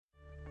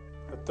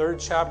third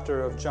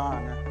chapter of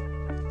John.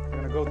 We're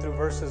going to go through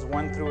verses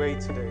 1 through 8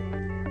 today.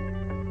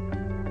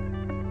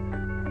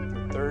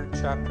 The third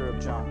chapter of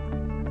John.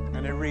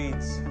 And it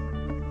reads,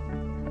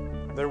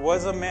 "There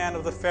was a man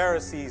of the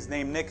Pharisees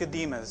named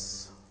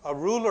Nicodemus, a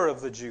ruler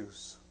of the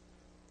Jews.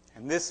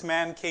 And this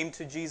man came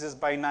to Jesus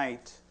by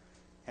night,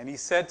 and he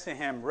said to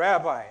him,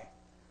 'Rabbi,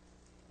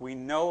 we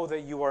know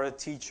that you are a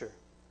teacher,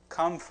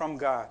 come from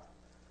God.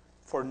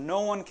 For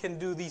no one can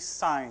do these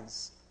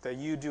signs that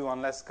you do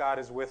unless God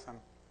is with him.'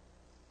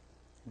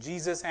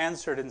 Jesus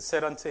answered and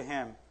said unto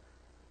him,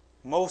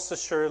 'Most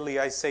assuredly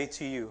I say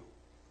to you,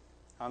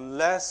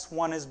 unless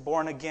one is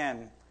born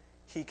again,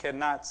 he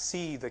cannot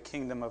see the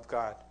kingdom of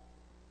God.'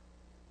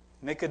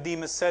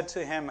 Nicodemus said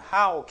to him,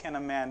 'How can a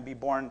man be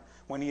born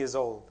when he is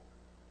old?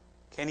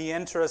 Can he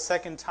enter a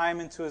second time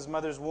into his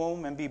mother's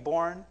womb and be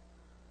born?'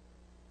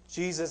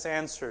 Jesus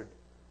answered,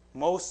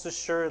 'Most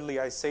assuredly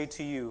I say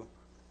to you,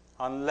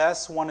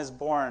 unless one is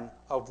born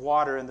of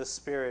water and the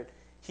Spirit,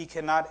 he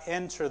cannot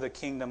enter the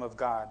kingdom of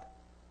God.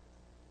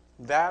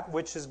 That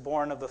which is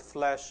born of the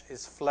flesh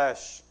is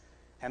flesh,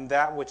 and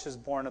that which is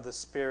born of the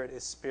Spirit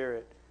is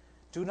spirit.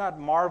 Do not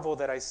marvel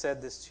that I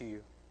said this to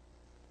you.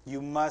 You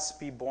must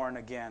be born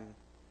again.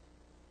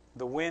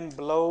 The wind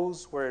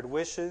blows where it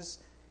wishes,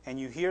 and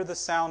you hear the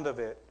sound of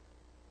it,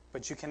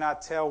 but you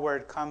cannot tell where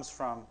it comes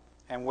from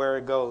and where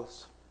it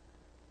goes.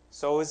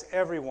 So is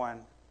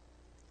everyone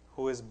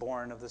who is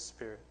born of the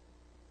Spirit.'"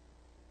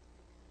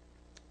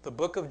 The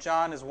book of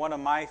John is one of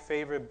my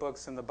favorite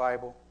books in the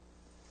Bible.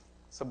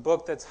 It's a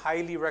book that's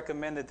highly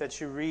recommended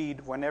that you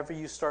read whenever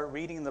you start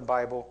reading the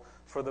Bible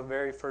for the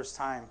very first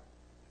time.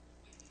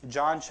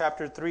 John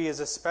chapter 3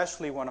 is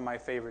especially one of my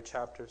favorite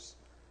chapters.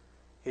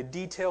 It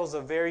details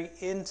a very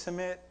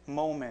intimate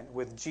moment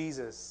with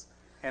Jesus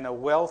and a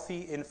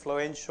wealthy,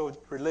 influential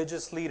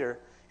religious leader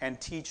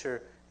and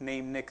teacher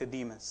named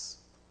Nicodemus.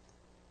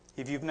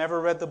 If you've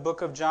never read the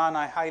book of John,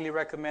 I highly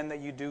recommend that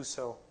you do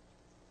so.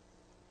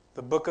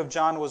 The book of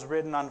John was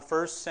written on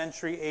 1st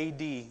century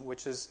AD,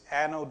 which is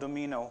Anno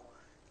Domini,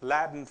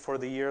 Latin for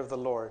the year of the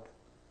Lord.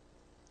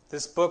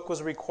 This book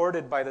was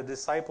recorded by the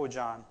disciple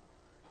John,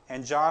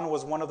 and John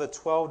was one of the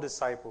 12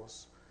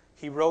 disciples.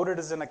 He wrote it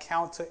as an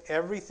account to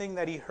everything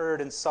that he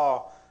heard and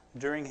saw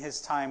during his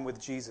time with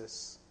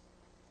Jesus.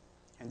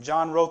 And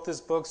John wrote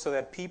this book so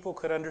that people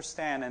could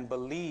understand and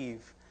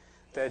believe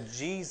that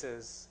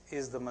Jesus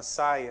is the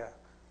Messiah,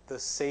 the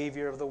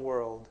Savior of the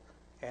world,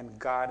 and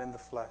God in the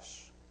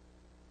flesh.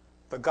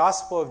 The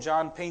Gospel of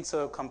John paints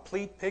a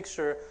complete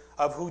picture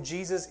of who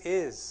Jesus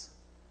is.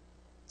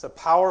 It's a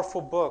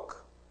powerful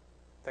book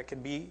that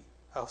can be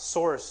a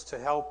source to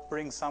help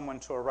bring someone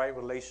to a right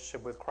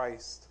relationship with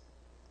Christ.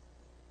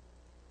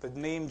 The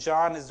name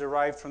John is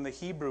derived from the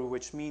Hebrew,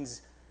 which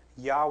means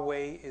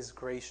Yahweh is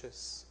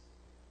gracious.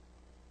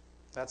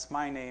 That's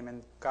my name,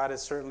 and God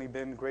has certainly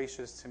been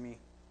gracious to me.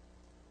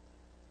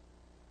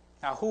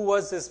 Now, who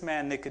was this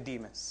man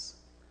Nicodemus?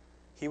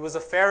 He was a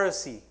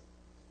Pharisee.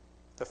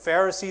 The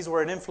Pharisees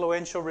were an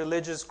influential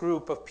religious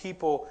group of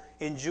people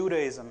in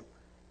Judaism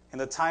in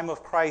the time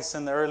of Christ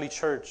in the early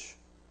church.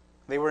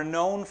 They were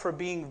known for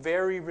being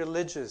very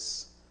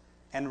religious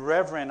and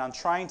reverent on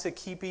trying to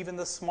keep even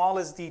the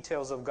smallest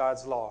details of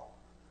God's law.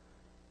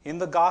 In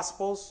the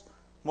Gospels,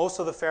 most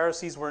of the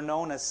Pharisees were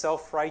known as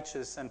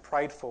self-righteous and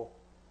prideful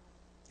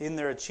in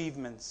their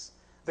achievements.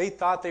 They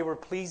thought they were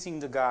pleasing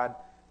to God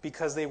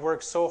because they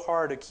worked so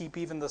hard to keep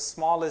even the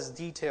smallest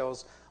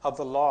details of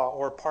the law,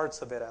 or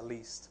parts of it at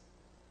least.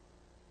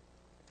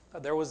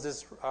 There was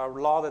this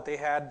law that they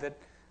had that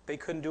they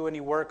couldn't do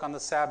any work on the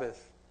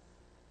Sabbath.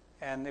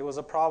 And it was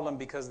a problem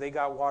because they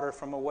got water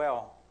from a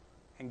well.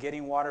 And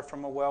getting water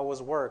from a well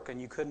was work,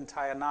 and you couldn't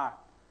tie a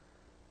knot.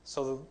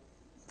 So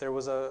there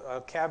was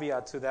a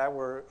caveat to that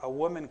where a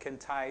woman can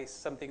tie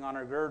something on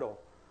her girdle.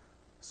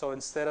 So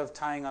instead of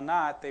tying a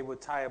knot, they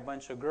would tie a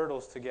bunch of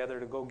girdles together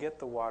to go get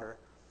the water,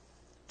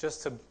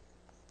 just to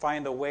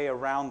find a way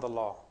around the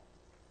law.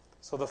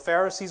 So the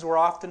Pharisees were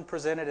often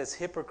presented as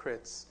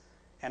hypocrites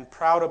and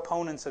proud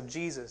opponents of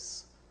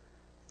Jesus.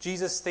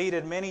 Jesus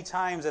stated many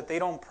times that they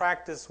don't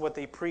practice what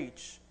they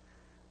preach.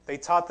 They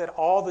taught that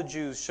all the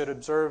Jews should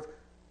observe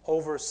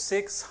over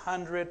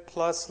 600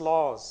 plus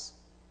laws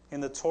in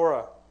the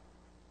Torah.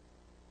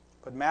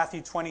 But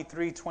Matthew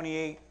 23,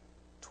 28,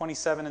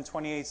 27 and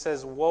 28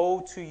 says,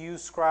 "Woe to you,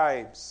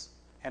 scribes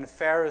and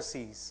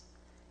Pharisees,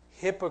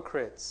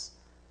 hypocrites,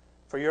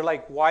 for you're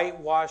like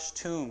whitewashed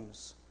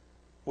tombs,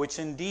 which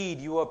indeed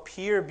you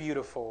appear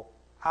beautiful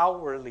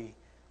outwardly,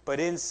 but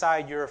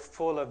inside you're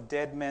full of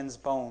dead men's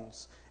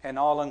bones and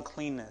all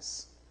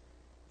uncleanness.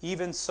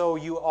 Even so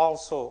you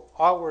also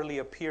outwardly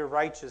appear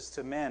righteous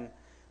to men,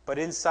 but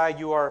inside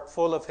you are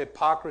full of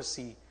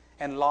hypocrisy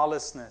and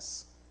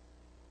lawlessness."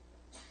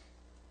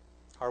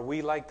 Are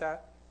we like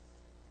that?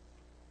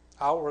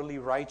 Outwardly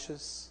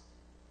righteous,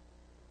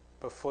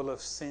 but full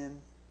of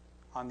sin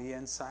on the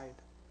inside?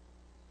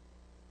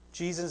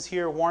 Jesus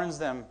here warns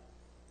them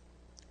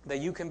that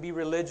you can be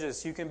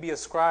religious, you can be a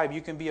scribe,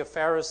 you can be a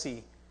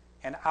Pharisee,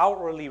 and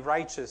outwardly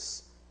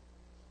righteous,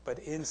 but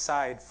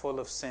inside full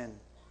of sin.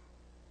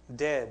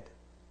 dead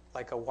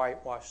like a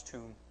whitewashed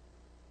tomb.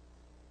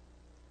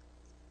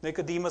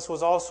 Nicodemus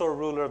was also a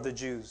ruler of the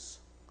Jews.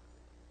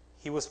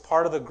 He was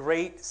part of the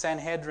great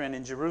Sanhedrin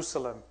in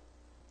Jerusalem.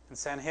 And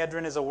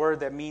Sanhedrin is a word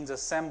that means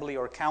assembly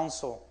or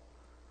council.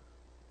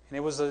 And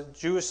it was a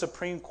Jewish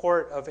Supreme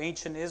Court of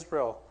ancient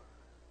Israel.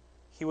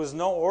 He was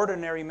no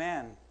ordinary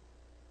man.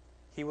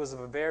 He was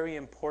a very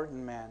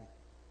important man.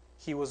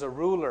 He was a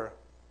ruler.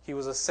 He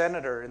was a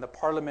senator in the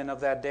parliament of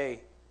that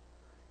day.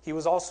 He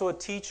was also a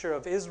teacher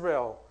of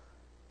Israel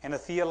and a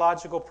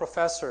theological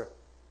professor.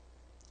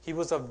 He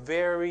was a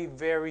very,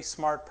 very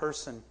smart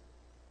person.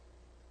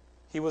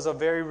 He was a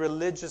very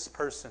religious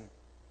person.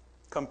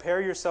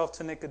 Compare yourself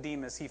to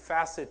Nicodemus. He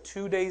fasted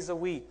 2 days a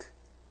week.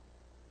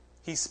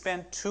 He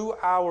spent 2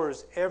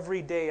 hours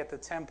every day at the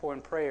temple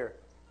in prayer.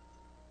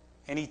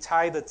 And he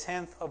tithed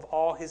 1/10 of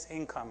all his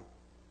income.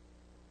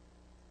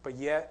 But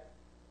yet,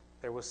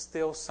 there was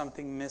still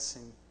something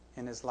missing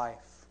in his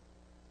life.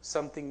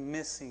 Something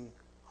missing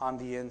on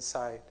the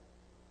inside.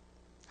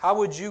 How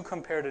would you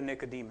compare to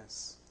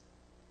Nicodemus?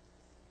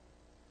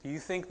 Do you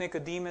think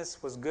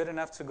Nicodemus was good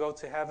enough to go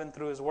to heaven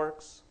through his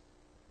works?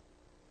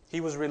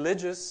 He was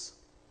religious.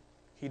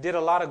 He did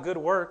a lot of good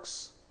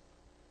works.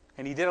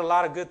 And he did a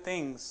lot of good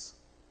things.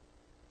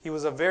 He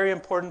was a very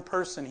important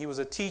person. He was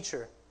a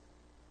teacher.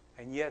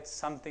 And yet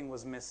something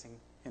was missing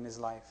in his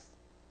life.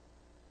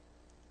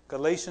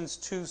 Galatians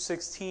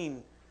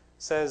 2:16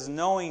 says,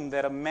 knowing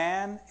that a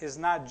man is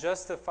not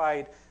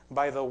justified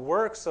by the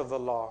works of the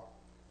law,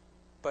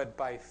 but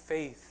by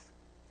faith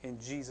in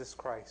Jesus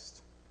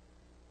Christ.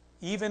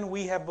 Even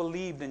we have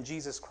believed in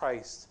Jesus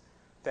Christ,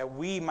 that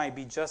we might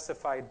be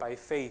justified by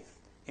faith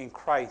in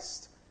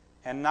Christ,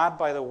 and not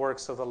by the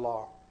works of the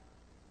law.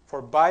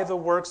 For by the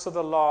works of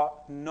the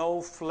law,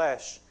 no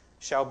flesh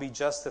shall be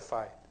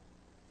justified.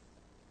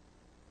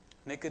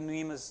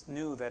 Nicodemus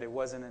knew that it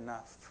wasn't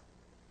enough.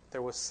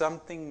 There was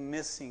something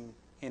missing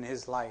in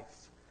his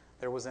life.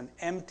 There was an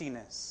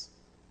emptiness.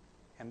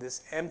 And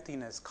this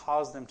emptiness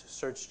caused him to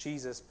search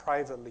Jesus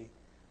privately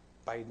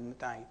by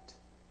night.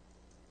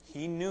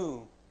 He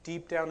knew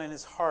deep down in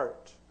his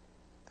heart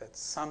that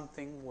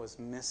something was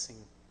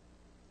missing.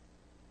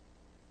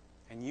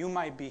 And you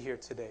might be here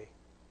today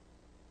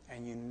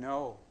and you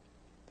know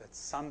that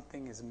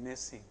something is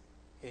missing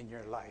in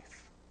your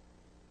life.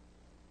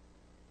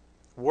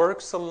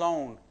 Works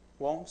alone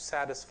won't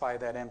satisfy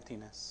that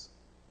emptiness.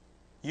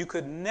 You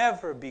could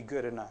never be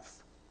good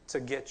enough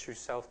to get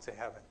yourself to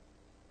heaven.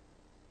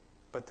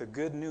 But the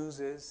good news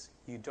is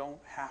you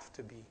don't have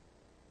to be.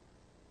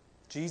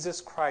 Jesus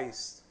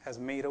Christ has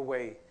made a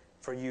way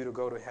for you to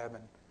go to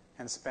heaven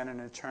and spend an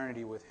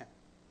eternity with Him.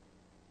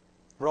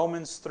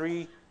 Romans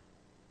 3,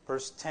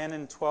 verse 10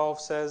 and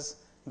 12 says,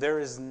 there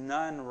is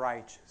none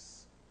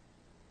righteous.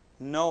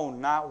 No,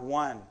 not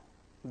one.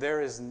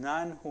 There is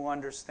none who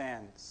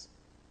understands.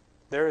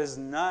 There is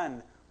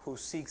none who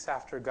seeks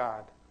after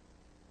God.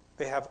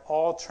 They have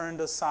all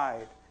turned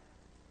aside.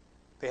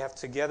 They have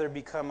together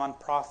become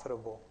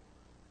unprofitable.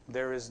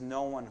 There is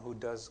no one who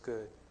does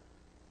good.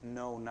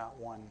 No, not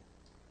one.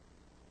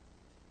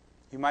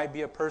 You might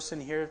be a person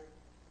here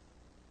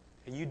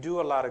and you do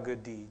a lot of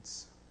good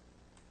deeds.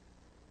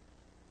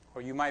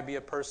 Or you might be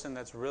a person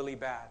that's really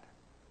bad.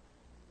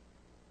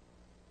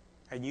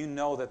 And you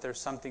know that there's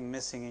something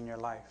missing in your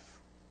life.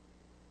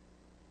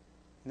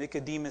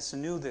 Nicodemus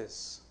knew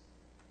this,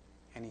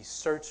 and he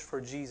searched for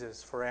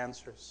Jesus for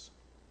answers.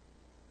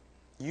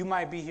 You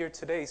might be here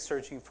today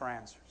searching for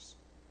answers.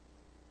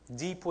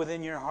 Deep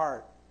within your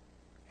heart,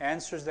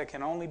 answers that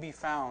can only be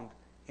found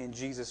in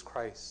Jesus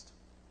Christ.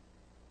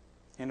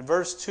 In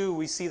verse 2,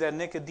 we see that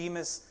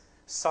Nicodemus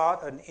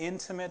sought an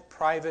intimate,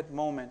 private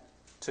moment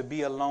to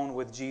be alone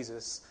with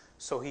Jesus.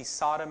 So he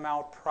sought him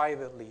out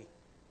privately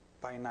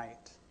by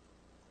night.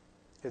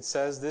 It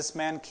says, this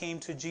man came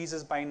to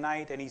Jesus by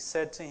night, and he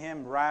said to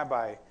him,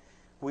 Rabbi,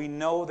 we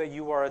know that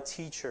you are a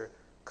teacher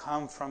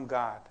come from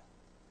God.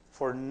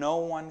 For no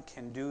one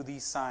can do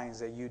these signs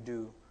that you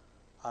do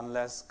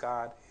unless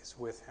God is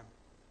with him.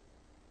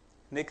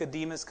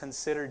 Nicodemus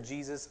considered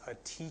Jesus a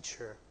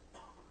teacher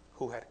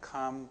who had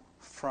come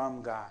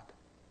from God,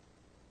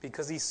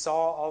 because he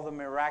saw all the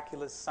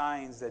miraculous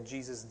signs that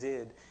Jesus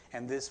did,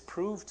 and this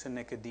proved to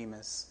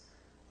Nicodemus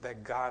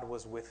that God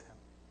was with him.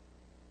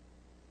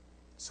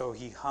 So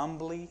he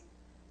humbly,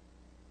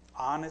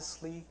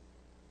 honestly,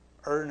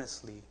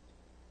 earnestly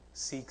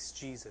seeks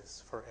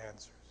Jesus for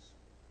answers.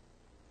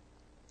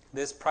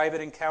 This private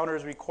encounter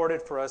is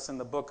recorded for us in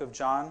the book of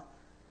John.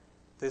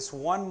 This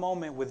one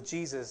moment with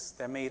Jesus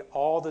that made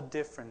all the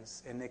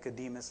difference in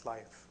Nicodemus'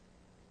 life.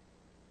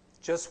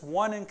 Just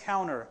one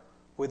encounter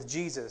with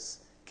Jesus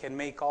can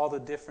make all the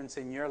difference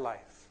in your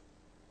life.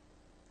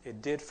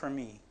 It did for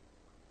me.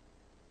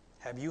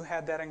 Have you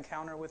had that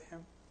encounter with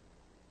him?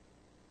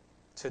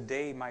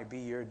 Today might be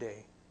your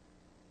day.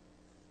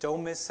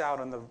 Don't miss out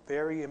on the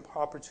very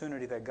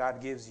opportunity that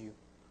God gives you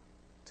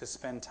to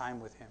spend time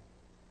with him.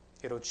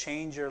 It'll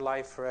change your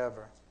life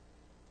forever.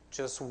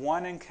 Just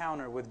one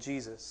encounter with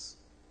Jesus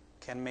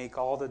can make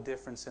all the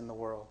difference in the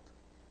world.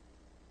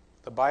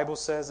 The Bible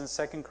says in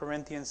 2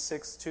 Corinthians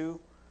 6:2,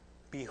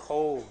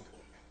 behold,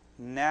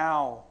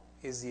 now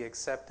is the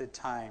accepted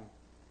time.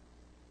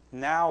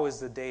 Now is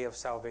the day of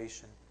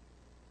salvation.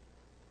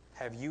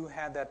 Have you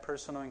had that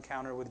personal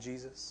encounter with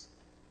Jesus?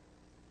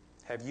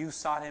 Have you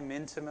sought Him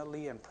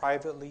intimately and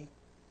privately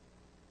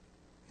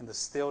in the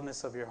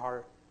stillness of your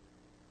heart?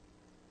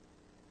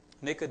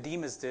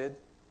 Nicodemus did.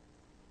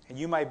 And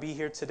you might be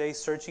here today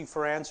searching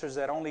for answers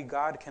that only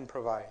God can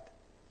provide.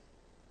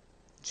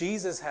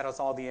 Jesus had us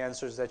all the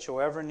answers that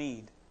you'll ever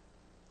need.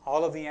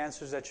 All of the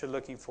answers that you're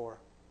looking for.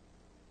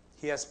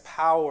 He has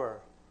power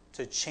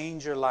to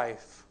change your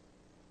life,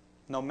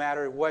 no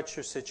matter what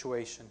your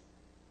situation.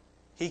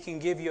 He can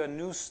give you a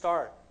new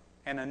start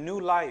and a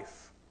new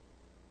life,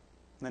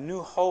 and a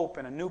new hope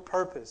and a new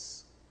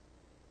purpose.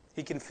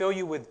 He can fill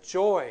you with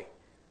joy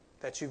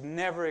that you've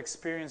never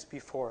experienced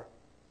before.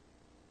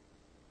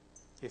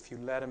 If you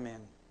let Him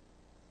in.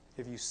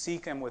 If you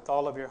seek Him with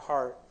all of your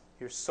heart,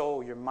 your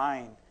soul, your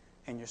mind,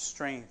 and your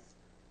strength.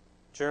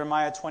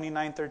 Jeremiah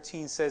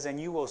 29:13 says,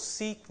 and you will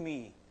seek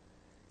me,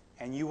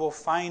 and you will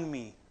find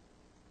me,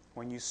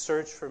 when you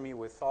search for me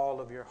with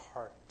all of your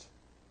heart.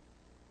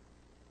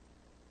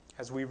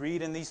 As we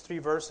read in these 3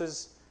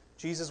 verses,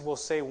 Jesus will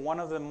say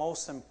one of the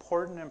most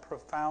important and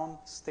profound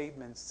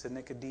statements to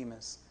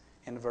Nicodemus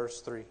in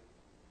verse 3.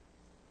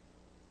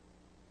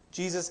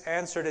 Jesus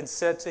answered and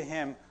said to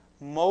him,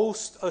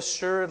 most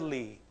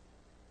assuredly,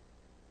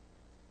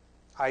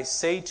 I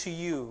say to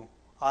you,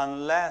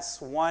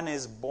 unless one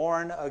is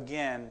born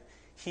again,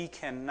 he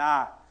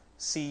cannot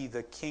see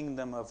the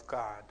kingdom of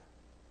God.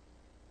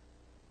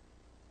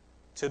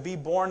 To be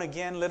born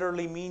again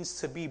literally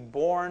means to be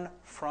born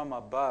from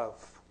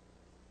above.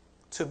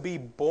 To be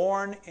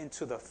born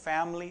into the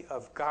family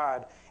of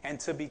God and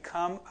to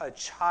become a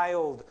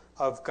child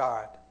of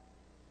God.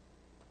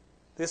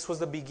 This was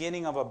the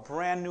beginning of a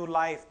brand new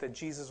life that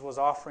Jesus was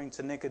offering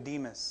to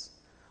Nicodemus.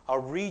 A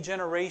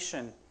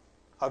regeneration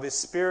of his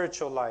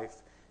spiritual life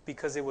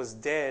because it was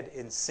dead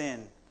in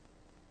sin.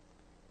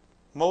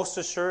 Most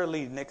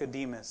assuredly,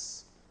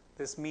 Nicodemus.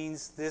 This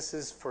means this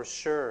is for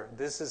sure.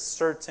 This is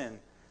certain.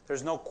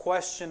 There's no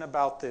question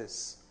about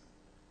this.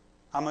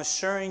 I'm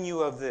assuring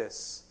you of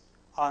this.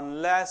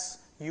 Unless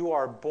you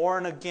are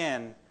born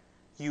again,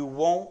 you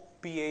won't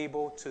be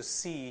able to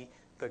see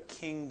the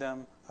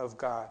kingdom of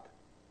God.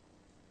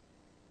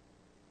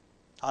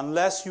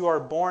 Unless you are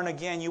born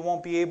again, you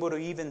won't be able to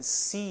even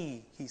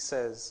see, he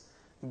says,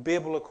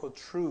 biblical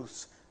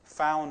truths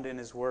found in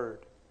His Word.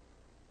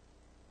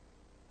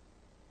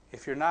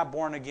 If you're not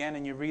born again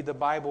and you read the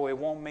Bible, it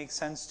won't make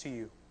sense to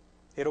you.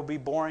 It'll be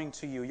boring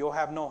to you. You'll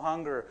have no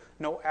hunger,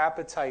 no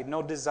appetite,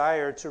 no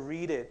desire to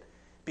read it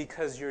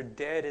because you're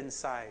dead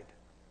inside.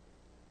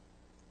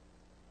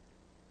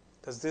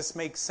 Does this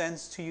make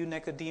sense to you,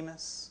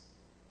 Nicodemus?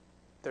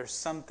 There's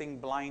something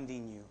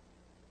blinding you.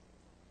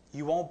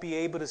 You won't be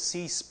able to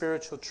see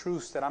spiritual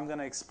truths that I'm going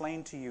to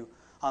explain to you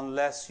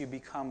unless you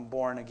become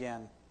born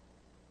again.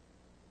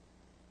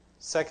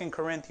 2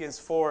 Corinthians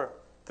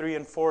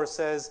 4:3-4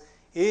 says,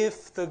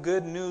 if the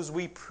good news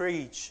we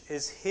preach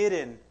is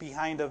hidden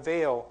behind a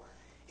veil,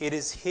 it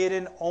is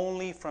hidden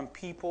only from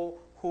people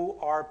who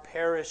are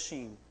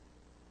perishing.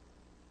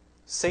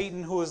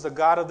 Satan, who is the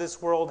god of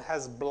this world,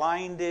 has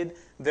blinded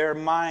their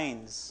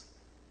minds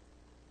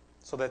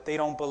so that they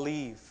don't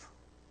believe.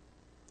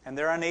 And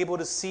they're unable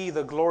to see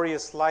the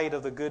glorious light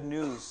of the good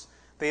news.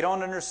 They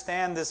don't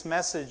understand this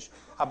message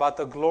about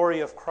the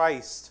glory of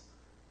Christ,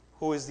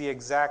 who is the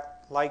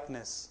exact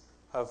likeness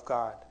of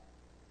God.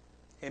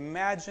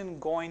 Imagine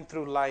going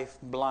through life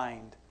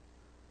blind.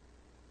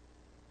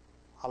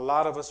 A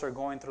lot of us are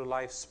going through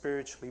life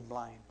spiritually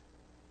blind.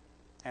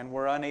 And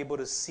we're unable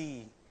to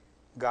see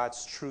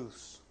God's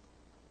truths.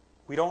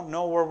 We don't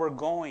know where we're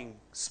going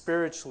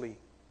spiritually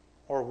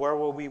or where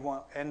will we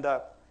end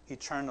up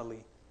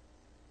eternally.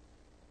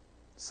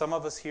 Some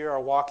of us here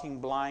are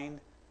walking blind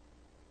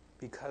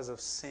because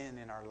of sin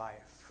in our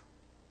life.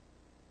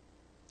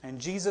 And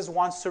Jesus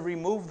wants to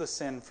remove the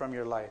sin from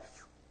your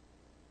life.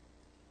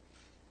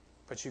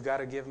 But you got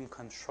to give Him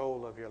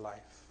control of your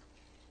life.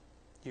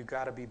 You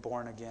got to be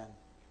born again.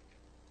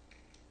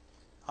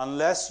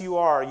 Unless you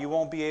are, you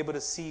won't be able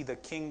to see the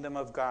kingdom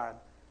of God.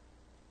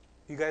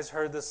 You guys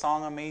heard the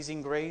song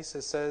Amazing Grace?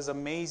 It says,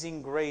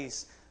 amazing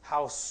grace,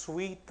 how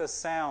sweet the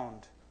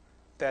sound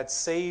that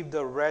saved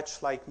a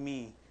wretch like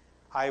me.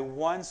 I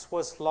once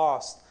was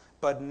lost,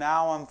 but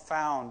now I'm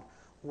found,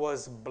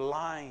 was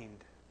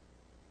blind,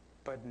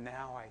 but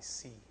now I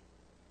see.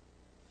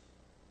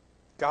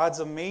 God's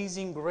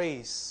amazing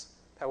grace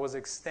that was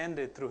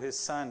extended through His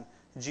Son,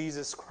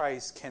 Jesus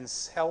Christ, can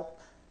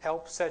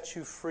help set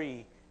you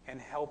free and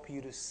help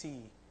you to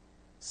see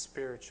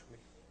spiritually.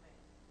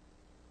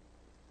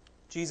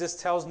 Jesus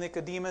tells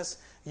Nicodemus,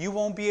 you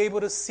won't be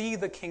able to see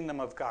the kingdom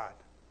of God.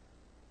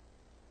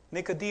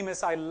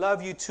 Nicodemus, I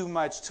love you too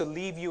much to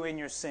leave you in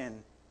your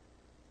sin.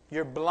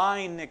 You're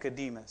blind,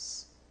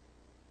 Nicodemus.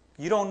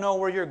 You don't know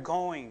where you're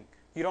going.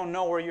 You don't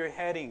know where you're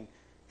heading.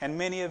 And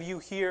many of you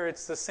here,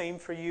 it's the same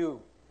for you.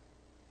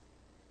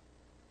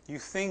 You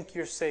think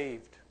you're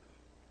saved.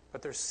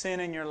 but there's sin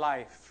in your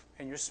life,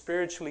 and you're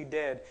spiritually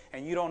dead,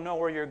 and you don't know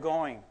where you're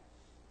going,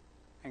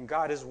 and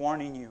God is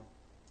warning you.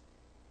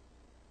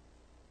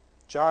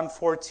 John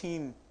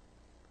 14,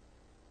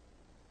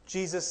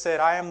 Jesus said,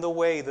 I am the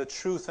way, the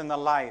truth, and the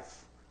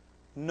life.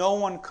 No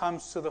one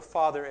comes to the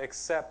Father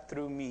except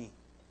through me.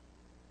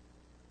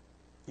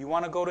 You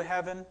want to go to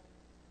heaven?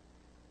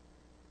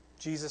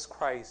 Jesus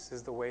Christ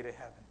is the way to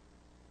heaven.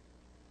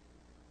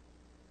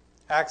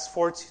 Acts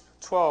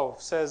 4:12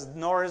 says,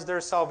 nor is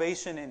there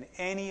salvation in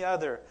any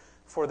other,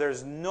 for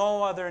there's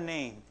no other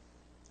name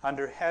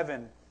under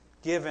heaven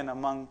given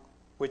among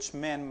which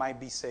men might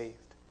be saved.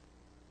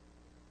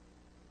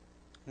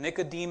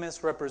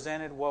 Nicodemus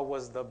represented what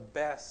was the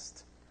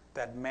best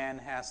that man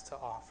has to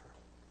offer.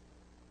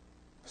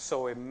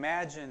 So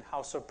imagine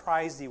how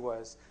surprised he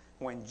was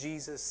when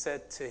Jesus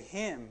said to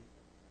him,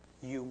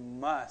 you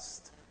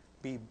must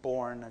be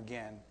born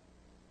again.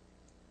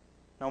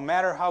 No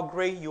matter how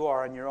great you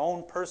are in your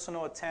own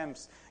personal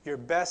attempts, your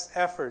best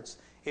efforts,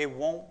 it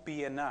won't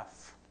be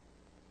enough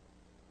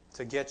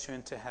to get you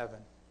into heaven.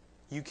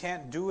 You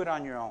can't do it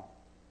on your own.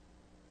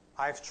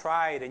 I've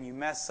tried, and you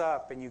mess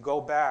up and you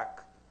go back.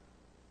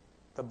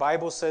 The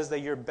Bible says that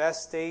your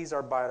best days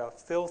are but a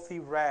filthy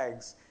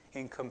rags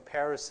in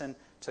comparison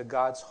to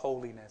God's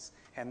holiness.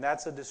 And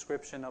that's a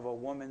description of a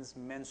woman's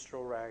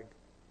menstrual rag.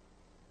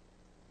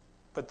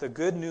 But the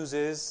good news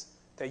is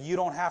that you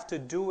don't have to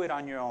do it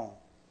on your own.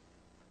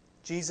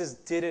 Jesus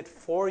did it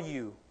for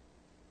you.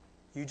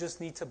 You just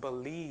need to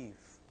believe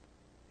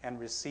and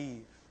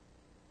receive.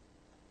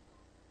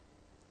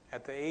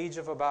 At the age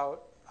of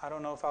about, I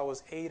don't know if I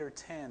was 8 or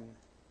 10,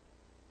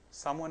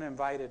 someone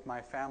invited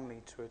my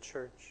family to a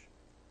church.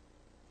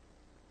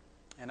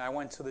 And I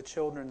went to the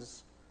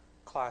children's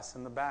class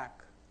in the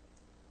back.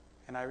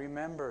 And I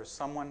remember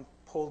someone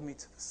pulled me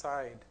to the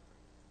side.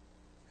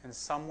 And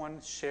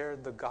someone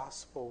shared the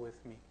gospel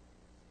with me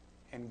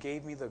and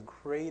gave me the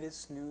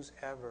greatest news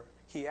ever.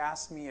 He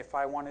asked me if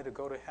I wanted to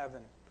go to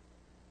heaven.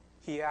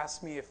 He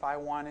asked me if I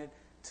wanted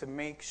to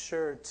make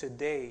sure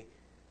today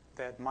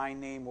that my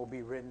name will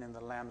be written in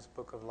the Lamb's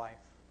Book of Life.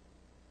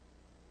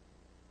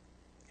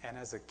 And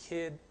as a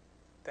kid,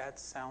 that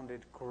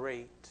sounded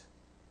great.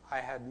 I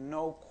had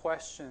no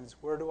questions.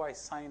 Where do I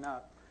sign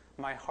up?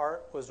 My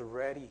heart was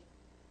ready.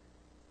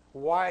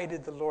 Why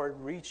did the Lord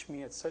reach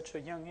me at such a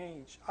young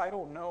age? I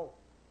don't know.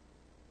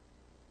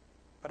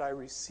 But I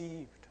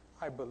received,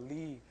 I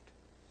believed,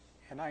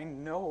 and I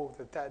know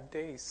that that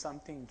day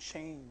something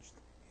changed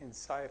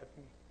inside of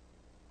me.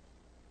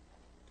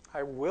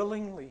 I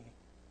willingly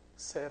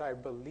said, I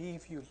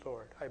believe you,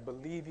 Lord. I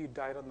believe you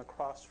died on the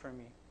cross for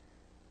me.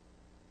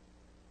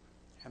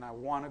 And I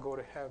want to go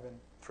to heaven.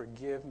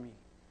 Forgive me.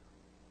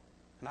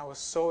 And I was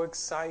so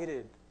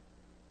excited.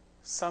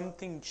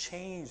 Something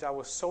changed. I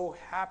was so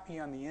happy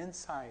on the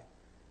inside.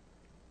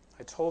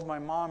 I told my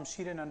mom,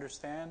 she didn't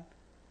understand.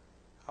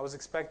 I was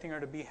expecting her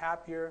to be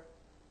happier.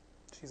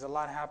 She's a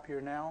lot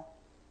happier now.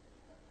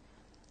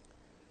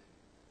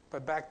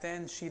 But back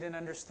then, she didn't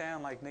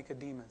understand like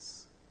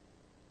Nicodemus.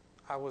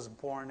 I was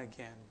born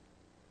again.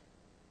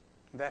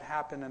 That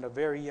happened at a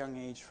very young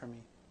age for me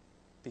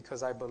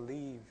because I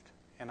believed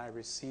and I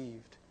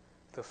received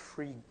the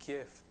free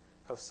gift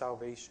of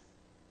salvation.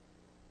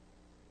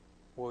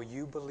 Will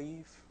you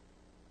believe?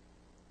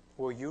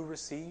 Will you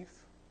receive?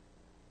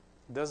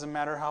 It doesn't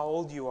matter how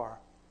old you are.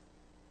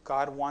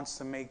 God wants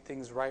to make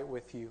things right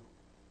with you.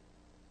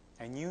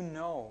 And you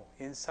know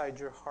inside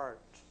your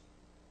heart,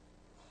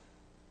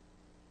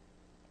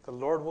 the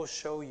Lord will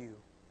show you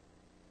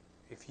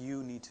if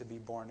you need to be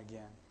born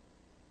again.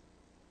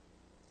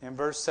 In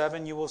verse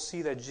 7, you will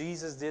see that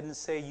Jesus didn't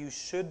say you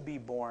should be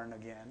born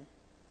again.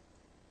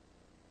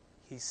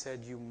 He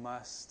said you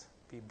must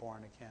be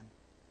born again.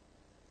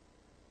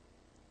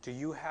 Do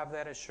you have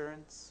that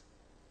assurance?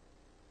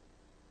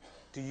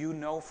 Do you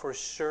know for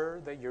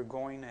sure that you're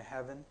going to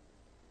heaven?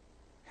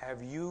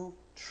 Have you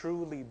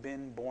truly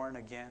been born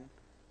again,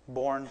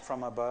 born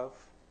from above?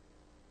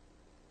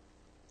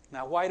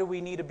 Now, why do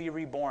we need to be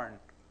reborn?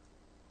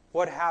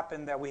 What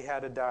happened that we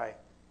had to die?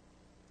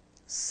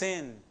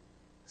 Sin.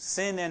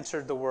 Sin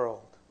entered the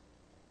world.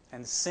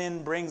 And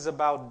sin brings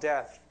about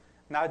death.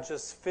 Not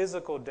just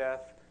physical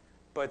death,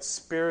 but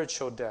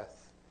spiritual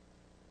death.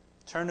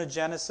 Turn to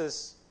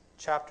Genesis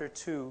chapter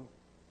 2.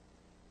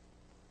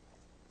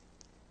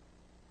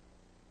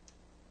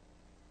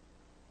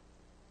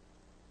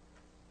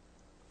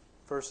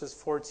 Verses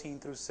 14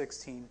 through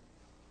 16.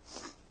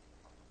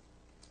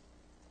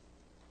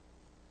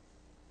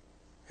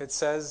 It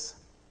says,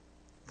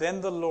 Then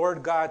the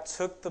Lord God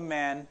took the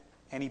man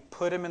and he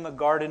put him in the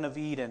Garden of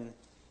Eden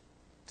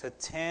to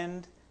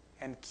tend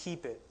and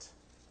keep it.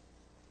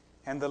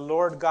 And the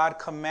Lord God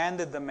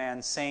commanded the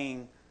man,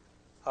 saying,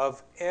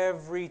 Of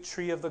every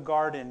tree of the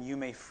garden you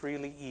may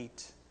freely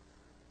eat,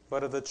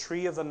 but of the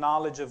tree of the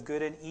knowledge of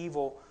good and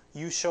evil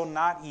you shall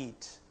not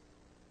eat.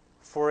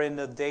 For in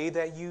the day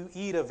that you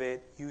eat of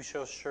it, you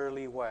shall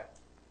surely what?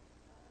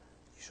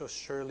 You shall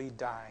surely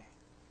die.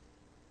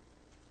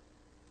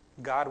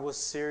 God was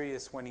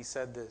serious when he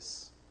said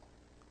this.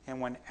 And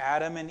when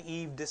Adam and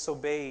Eve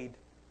disobeyed,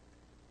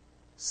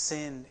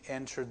 sin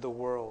entered the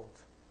world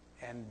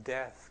and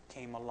death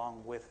came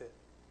along with it.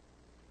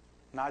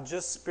 Not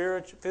just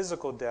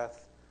physical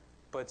death,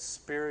 but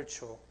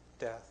spiritual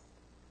death.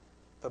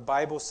 The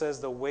Bible says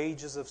the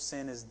wages of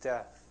sin is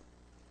death.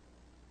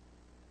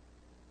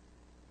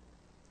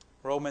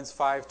 Romans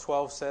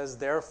 5:12 says,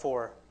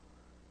 therefore,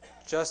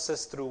 just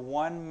as through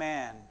one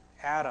man,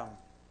 Adam,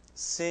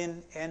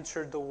 sin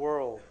entered the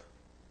world,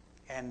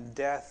 and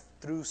death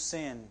through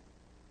sin,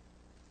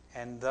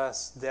 and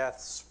thus death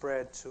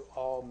spread to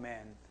all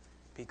men,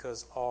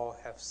 because all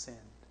have sinned.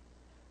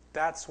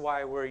 That's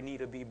why we need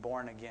to be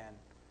born again.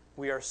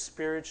 We are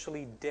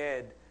spiritually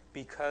dead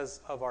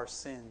because of our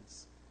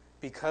sins,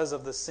 because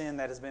of the sin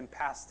that has been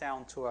passed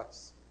down to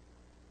us.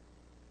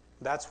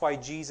 That's why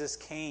Jesus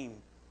came,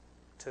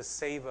 to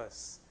save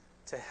us,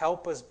 to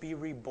help us be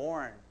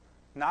reborn,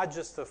 not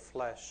just the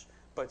flesh,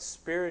 but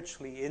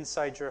spiritually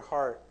inside your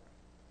heart.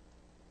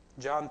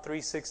 John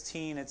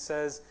 3:16, it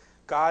says,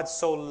 God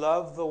so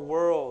loved the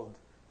world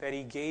that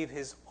he gave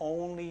his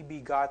only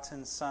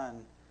begotten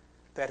Son,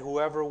 that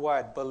whoever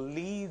what?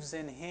 Believes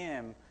in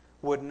him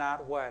would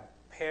not what?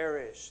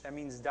 Perish. That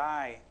means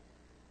die.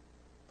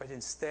 But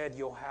instead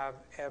you'll have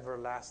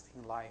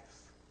everlasting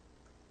life.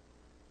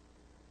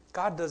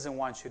 God doesn't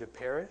want you to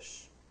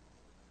perish.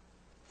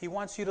 He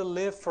wants you to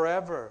live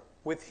forever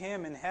with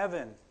him in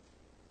heaven.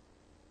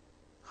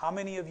 How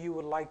many of you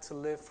would like to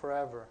live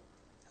forever?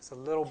 As a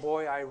little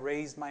boy, I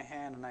raised my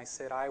hand and I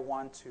said, I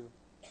want to.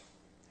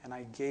 And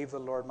I gave the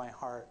Lord my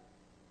heart.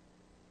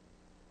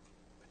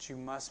 But you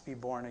must be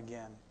born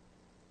again.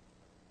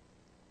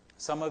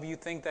 Some of you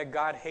think that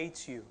God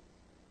hates you,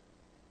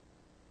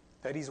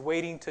 that he's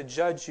waiting to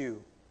judge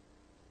you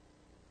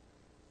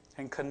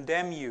and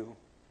condemn you.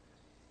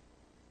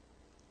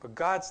 But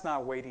God's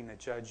not waiting to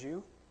judge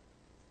you.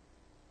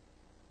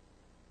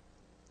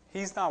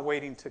 He's not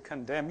waiting to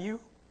condemn you.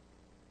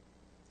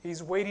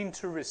 He's waiting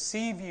to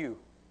receive you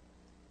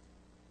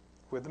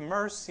with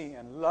mercy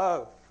and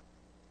love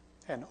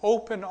and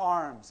open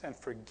arms and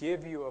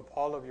forgive you of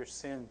all of your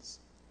sins.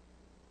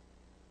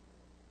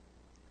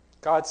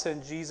 God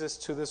sent Jesus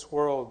to this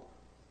world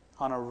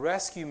on a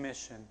rescue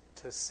mission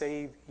to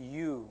save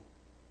you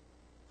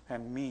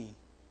and me.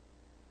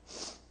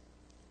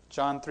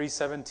 John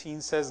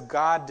 3:17 says,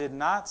 God did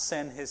not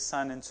send his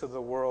Son into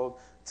the world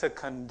to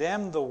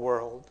condemn the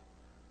world,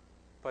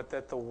 but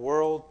that the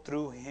world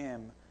through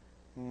him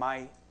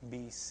might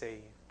be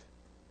saved.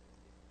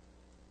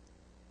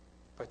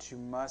 But you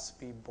must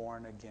be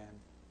born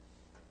again.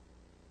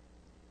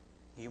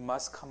 You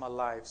must come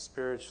alive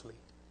spiritually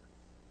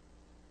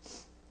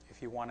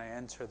if you want to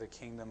enter the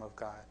kingdom of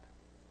God.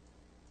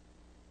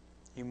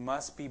 You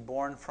must be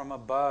born from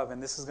above,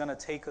 and this is going to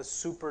take a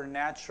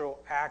supernatural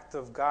act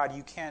of God.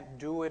 You can't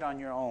do it on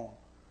your own.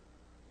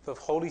 The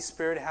Holy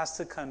Spirit has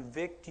to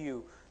convict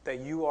you that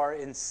you are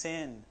in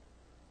sin.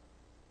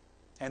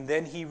 And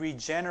then he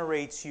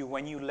regenerates you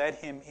when you let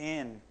him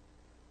in.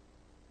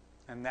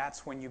 And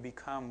that's when you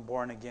become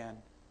born again.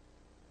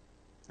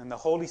 And the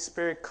Holy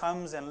Spirit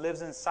comes and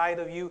lives inside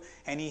of you,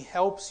 and he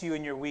helps you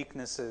in your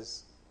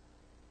weaknesses.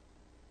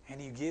 And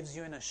he gives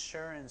you an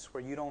assurance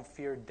where you don't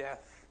fear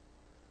death.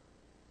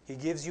 He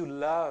gives you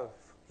love.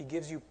 He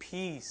gives you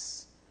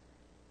peace.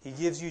 He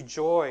gives you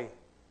joy.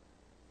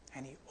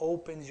 And he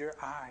opens your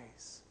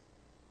eyes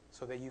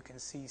so that you can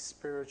see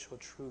spiritual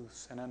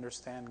truths and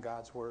understand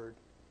God's word.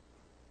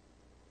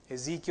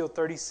 Ezekiel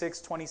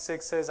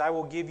 36:26 says, I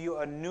will give you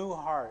a new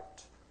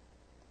heart,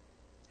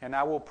 and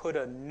I will put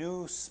a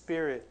new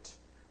spirit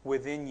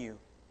within you.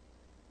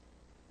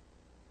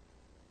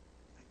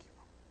 Thank you,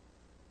 Mom.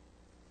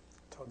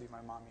 I told you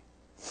my mommy.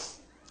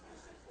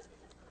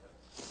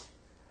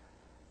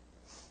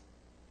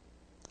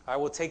 I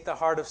will take the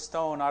heart of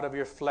stone out of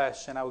your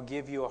flesh, and I will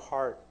give you a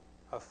heart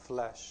of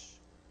flesh.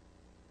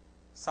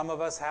 Some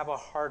of us have a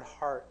hard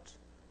heart,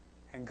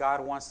 and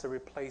God wants to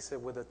replace it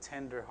with a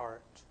tender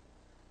heart.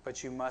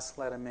 But you must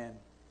let him in.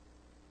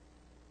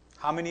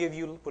 How many of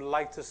you would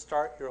like to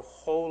start your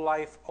whole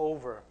life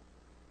over?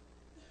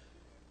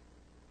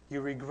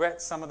 You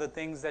regret some of the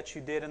things that you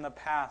did in the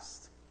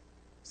past,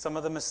 some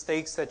of the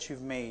mistakes that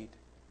you've made.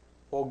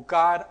 Well,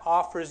 God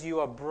offers you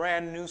a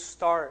brand new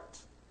start.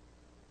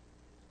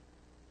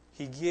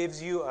 He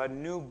gives you a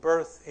new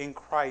birth in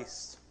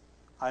Christ,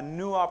 a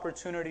new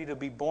opportunity to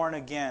be born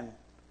again.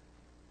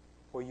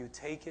 Will you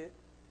take it?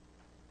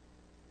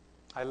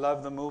 I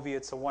love the movie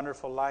It's a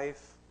Wonderful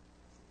Life.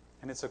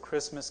 And it's a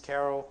Christmas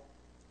Carol,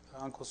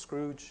 Uncle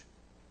Scrooge.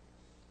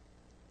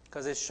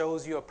 Because it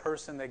shows you a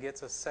person that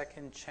gets a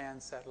second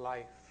chance at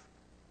life.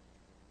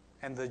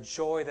 And the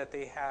joy that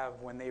they have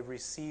when they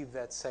receive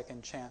that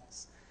second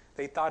chance.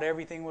 They thought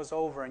everything was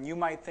over. And you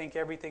might think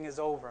everything is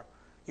over.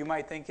 You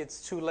might think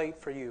it's too late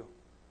for you.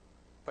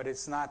 But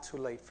it's not too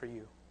late for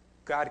you.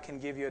 God can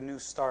give you a new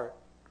start.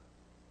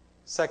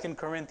 2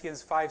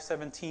 Corinthians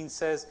 5:17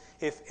 says,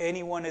 if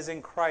anyone is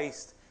in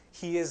Christ,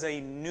 he is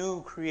a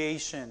new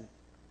creation.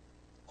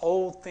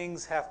 Old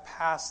things have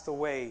passed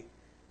away.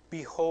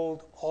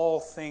 Behold, all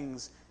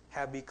things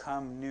have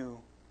become new.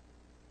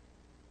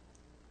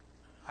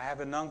 I have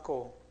an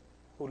uncle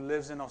who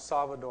lives in El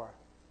Salvador.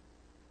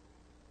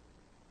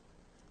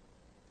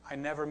 I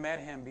never met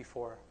him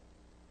before.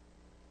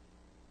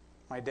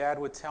 My dad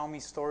would tell me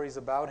stories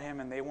about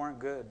him, and they weren't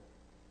good.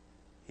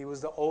 He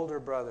was the older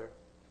brother,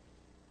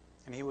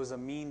 and he was a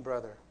mean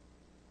brother.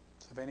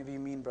 So if any of you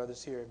mean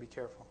brothers here, be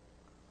careful.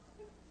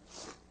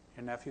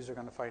 Your nephews are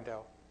going to find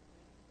out.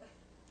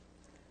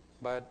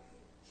 But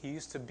he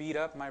used to beat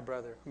up my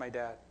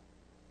dad.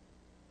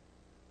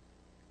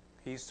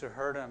 He used to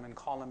hurt him and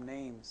call him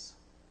names.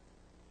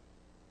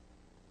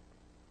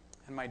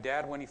 And my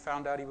dad, when he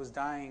found out he was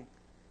dying,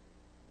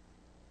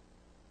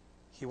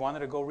 he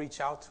wanted to go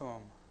reach out to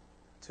him,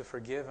 to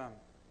forgive him,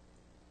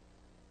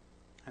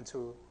 and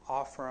to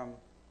offer him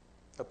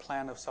the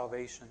plan of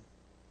salvation.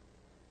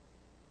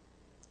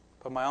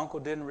 But my uncle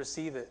didn't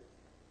receive it.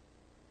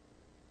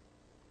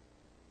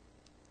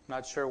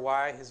 Not sure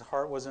why, his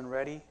heart wasn't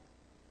ready.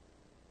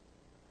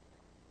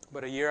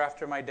 But a year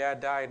after my dad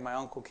died, my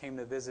uncle came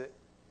to visit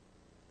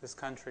this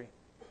country.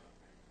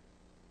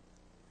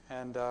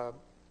 And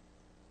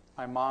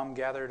my mom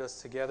gathered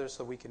us together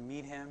so we could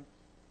meet him.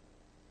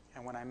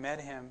 And when I met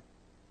him,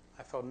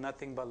 I felt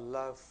nothing but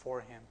love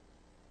for him.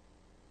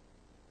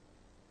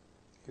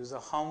 He was a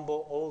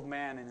humble old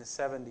man in his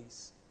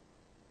 70s.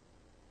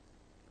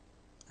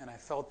 And I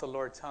felt the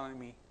Lord telling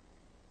me,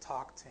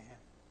 talk to him.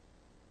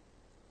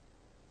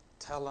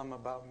 Tell him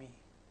about me.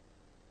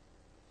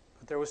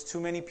 But there was too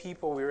many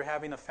people. We were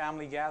having a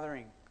family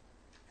gathering.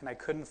 And I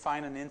couldn't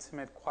find an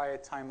intimate,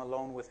 quiet time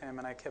alone with him.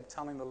 And I kept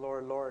telling the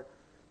Lord, Lord,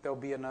 there'll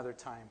be another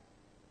time.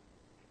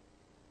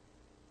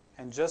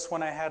 And just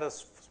when I had a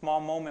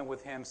small moment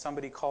with him,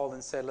 somebody called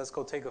and said, let's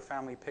go take a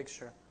family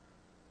picture.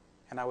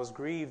 And I was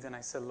grieved, and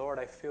I said, Lord,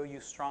 I feel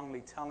you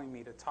strongly telling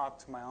me to talk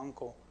to my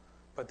uncle,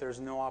 but there's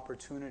no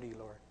opportunity,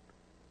 Lord.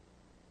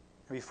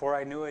 And before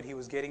I knew it, he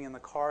was getting in the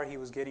car, he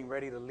was getting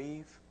ready to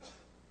leave.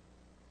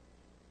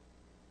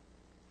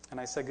 And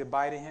I said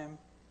goodbye to him.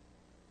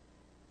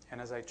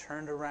 And as I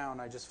turned around,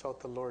 I just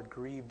felt the Lord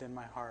grieved in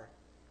my heart.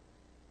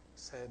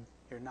 He said,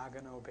 you're not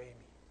going to obey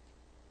me.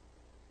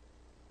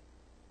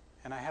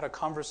 And I had a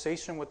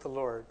conversation with the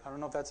Lord. I don't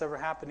know if that's ever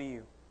happened to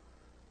you.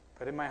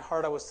 But in my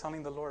heart, I was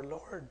telling the Lord,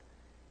 Lord,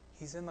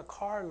 he's in the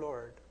car,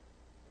 Lord.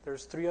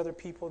 There's 3 other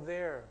people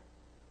there.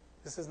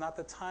 This is not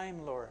the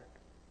time, Lord.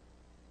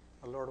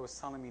 The Lord was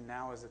telling me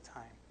now is the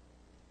time.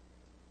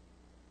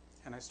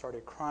 And I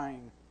started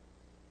crying.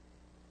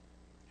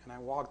 And I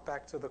walked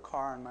back to the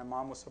car, and my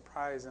mom was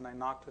surprised, and I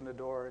knocked on the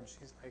door, and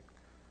she's like,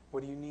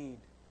 what do you need?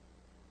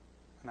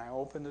 And I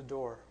opened the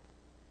door.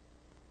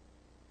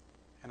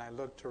 And I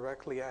looked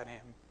directly at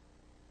him.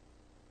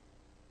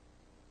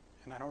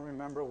 And I don't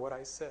remember what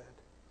I said.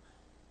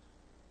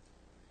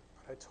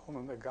 But I told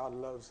him that God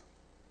loves him.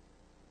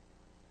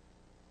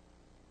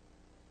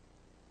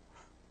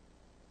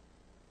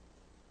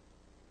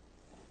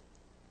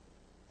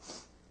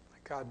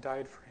 That God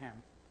died for him.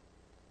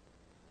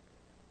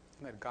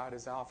 And that God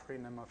is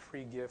offering him a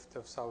free gift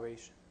of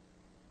salvation.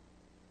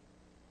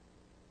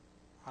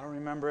 I don't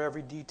remember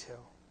every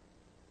detail.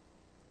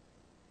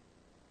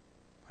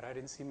 But I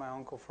didn't see my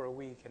uncle for a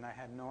week, and I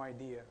had no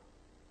idea.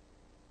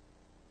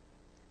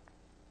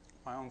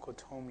 My uncle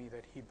told me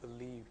that he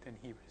believed and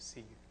he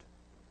received.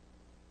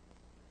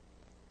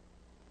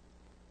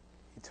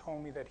 He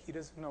told me that he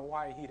doesn't know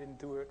why he didn't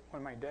do it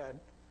when my dad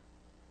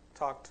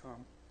talked to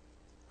him,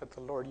 but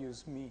the Lord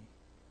used me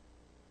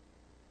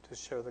to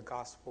share the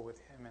gospel with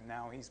him, and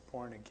now he's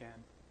born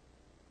again.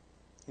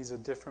 He's a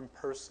different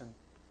person.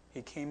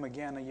 He came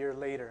again a year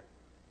later,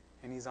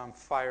 and he's on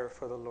fire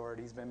for the Lord.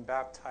 He's been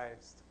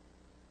baptized.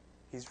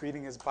 He's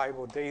reading his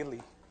Bible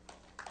daily.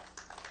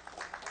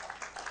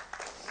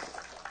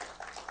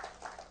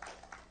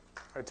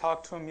 I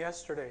talked to him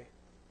yesterday,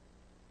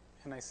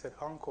 and I said,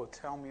 Uncle,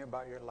 tell me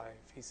about your life.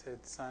 He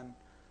said, son,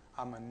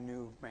 I'm a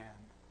new man.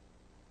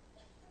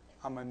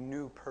 I'm a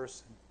new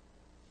person.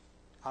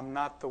 I'm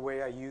not the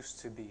way I used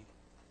to be.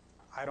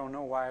 I don't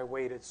know why I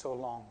waited so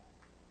long.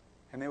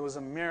 And it was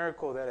a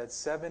miracle that at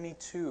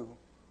 72,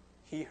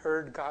 he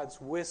heard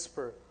God's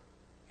whisper,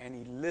 and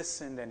he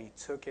listened, and he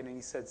took it, and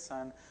he said,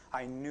 son,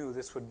 I knew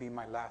this would be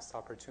my last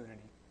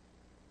opportunity.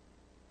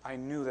 I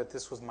knew that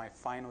this was my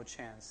final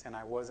chance, and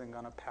I wasn't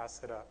going to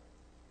pass it up.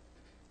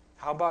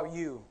 How about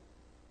you?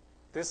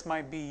 This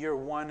might be your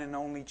one and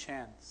only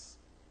chance.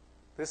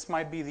 This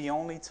might be the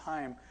only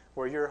time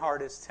where your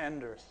heart is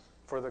tender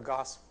for the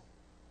gospel.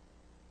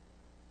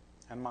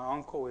 And my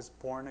uncle is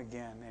born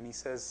again, and he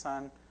says,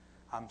 son,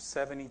 I'm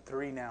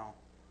 73 now,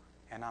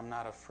 and I'm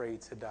not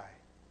afraid to die.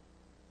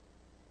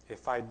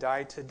 If I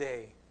die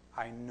today,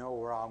 I know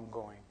where I'm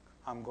going.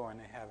 I'm going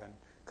to heaven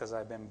because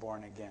I've been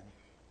born again.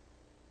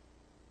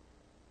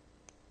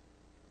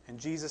 And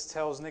Jesus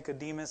tells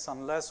Nicodemus,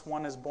 unless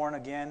one is born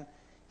again,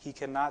 he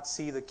cannot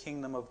see the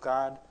kingdom of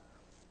God.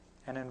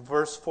 And in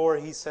verse 4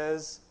 he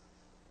says,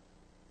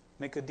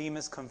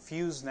 Nicodemus,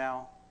 confused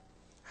now,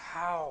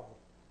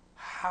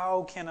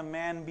 how can a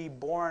man be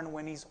born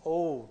when he's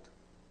old?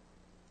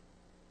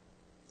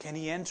 Can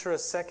he enter a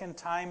second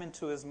time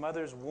into his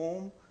mother's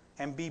womb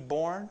and be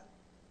born?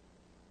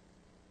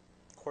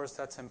 Of course,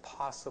 that's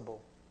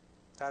impossible.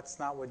 That's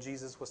not what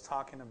Jesus was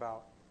talking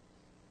about.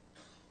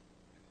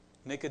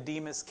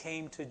 Nicodemus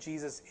came to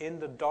Jesus in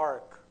the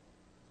dark,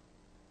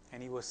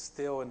 and he was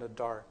still in the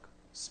dark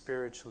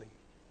spiritually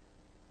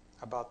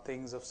about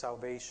things of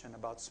salvation,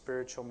 about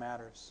spiritual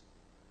matters.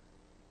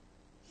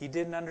 He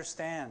didn't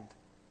understand.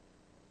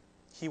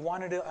 He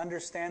wanted to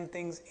understand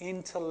things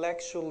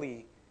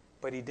intellectually,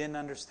 but he didn't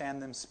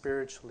understand them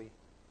spiritually.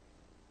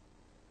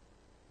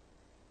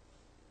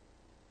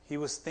 He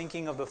was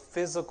thinking of the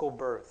physical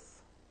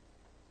birth,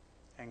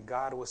 and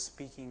God was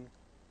speaking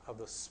of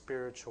the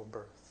spiritual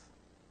birth.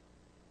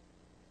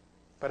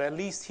 But at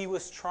least he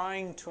was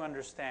trying to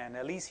understand.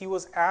 At least he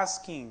was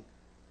asking,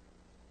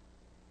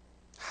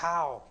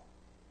 how?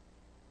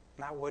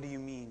 Not what do you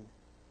mean?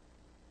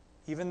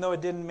 Even though it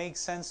didn't make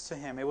sense to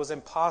him, it was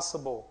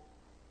impossible.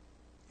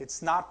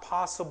 It's not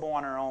possible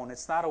on our own.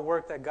 It's not a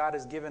work that God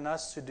has given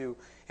us to do.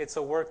 It's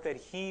a work that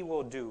He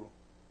will do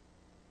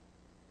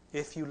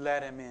if you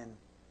let Him in.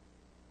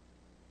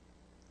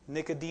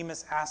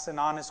 Nicodemus asked an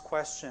honest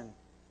question.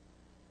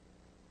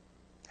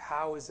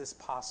 How is this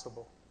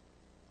possible?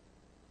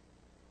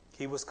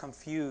 He was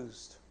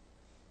confused.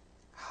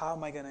 How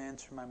am I going to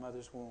enter my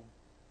mother's womb?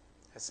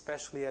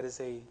 Especially at his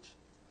age.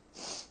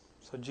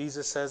 So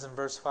Jesus says in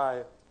verse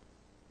 5,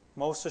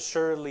 most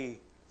assuredly,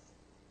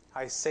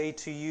 I say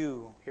to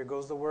you, here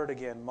goes the word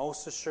again,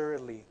 most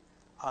assuredly,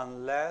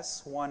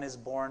 unless one is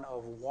born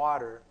of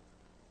water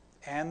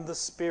and the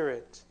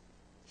Spirit,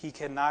 he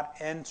cannot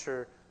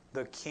enter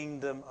the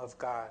kingdom of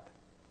God.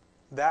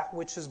 That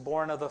which is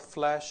born of the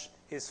flesh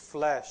is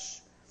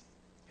flesh,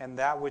 and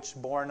that which is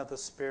born of the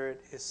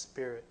Spirit is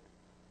spirit.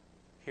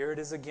 Here it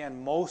is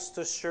again, most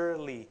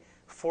assuredly,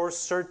 for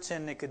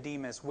certain,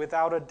 Nicodemus,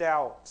 without a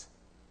doubt.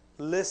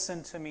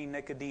 Listen to me,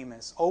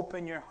 Nicodemus.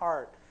 Open your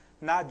heart,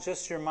 not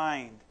just your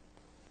mind.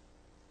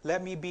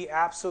 Let me be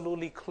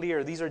absolutely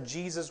clear. These are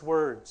Jesus'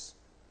 words.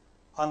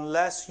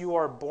 Unless you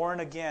are born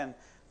again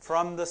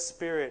from the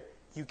Spirit,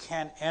 you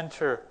can't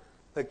enter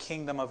the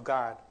kingdom of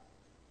God.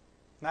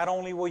 Not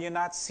only will you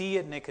not see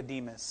it,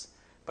 Nicodemus,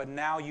 but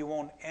now you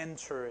won't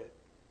enter it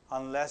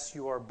unless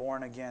you are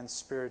born again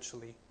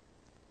spiritually.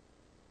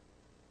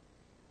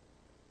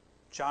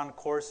 John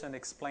Corson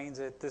explains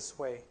it this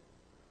way.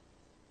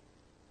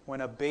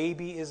 When a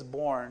baby is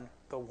born,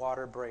 the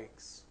water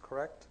breaks,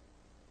 correct?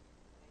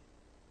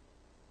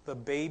 The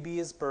baby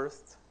is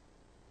birthed.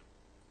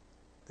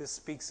 This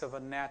speaks of a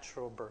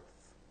natural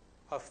birth,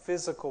 a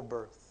physical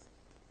birth.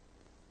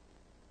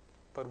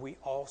 But we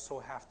also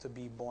have to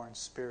be born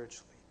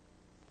spiritually,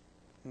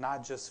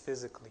 not just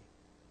physically.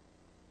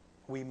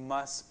 We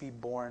must be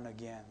born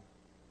again.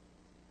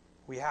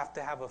 We have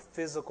to have a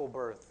physical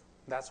birth.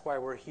 That's why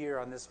we're here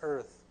on this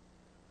earth.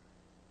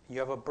 You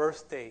have a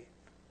birth date,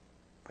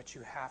 but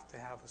you have to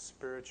have a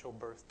spiritual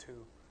birth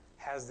too.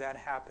 Has that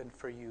happened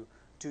for you?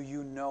 Do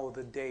you know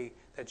the day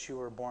that you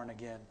were born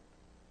again?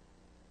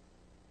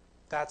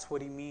 That's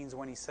what he means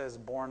when he says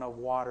born of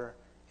water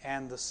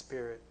and the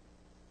Spirit.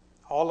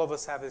 All of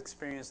us have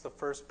experienced the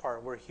first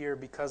part. We're here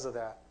because of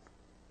that.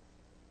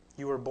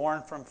 You were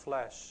born from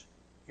flesh.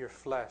 You're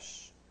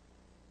flesh.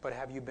 But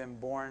have you been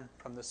born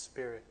from the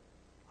Spirit?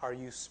 Are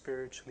you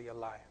spiritually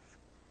alive?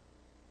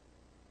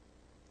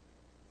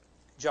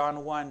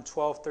 John 1,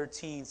 12,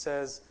 13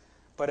 says,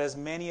 but as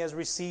many as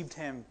received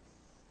him,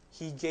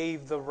 he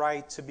gave the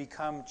right to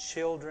become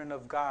children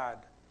of God.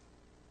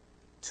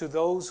 To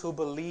those who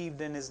believed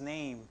in his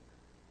name,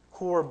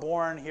 who were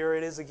born, here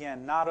it is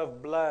again, not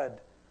of blood,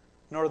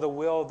 nor the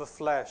will of the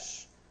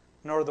flesh,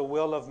 nor the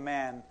will of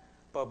man,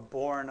 but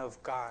born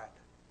of God.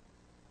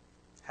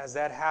 Has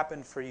that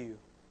happened for you?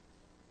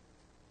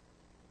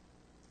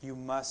 You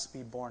must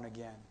be born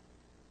again.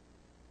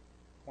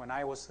 When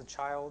I was a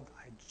child,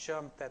 I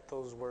jumped at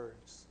those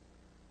words.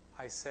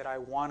 I said, I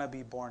want to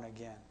be born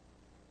again.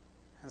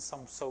 And so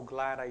I'm so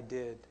glad I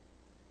did.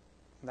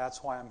 And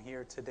that's why I'm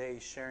here today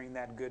sharing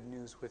that good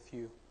news with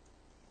you.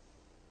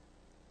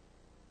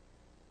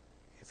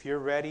 If you're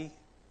ready,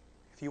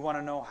 if you want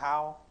to know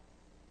how,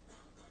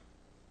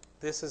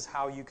 this is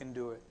how you can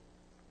do it.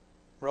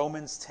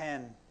 Romans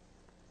 10,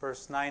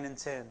 verse 9 and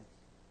 10.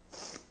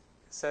 It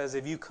says,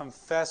 if you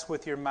confess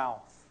with your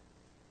mouth,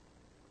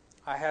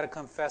 I had to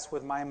confess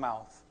with my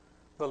mouth,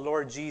 the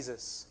Lord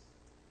Jesus.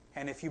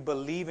 And if you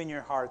believe in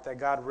your heart that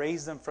God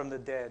raised him from the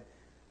dead,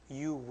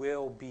 you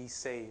will be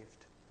saved.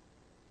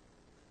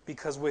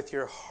 Because with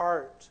your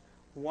heart,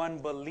 one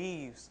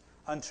believes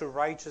unto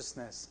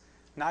righteousness.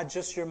 Not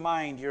just your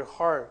mind, your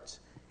heart.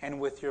 And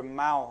with your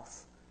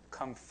mouth,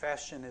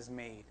 confession is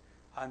made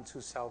unto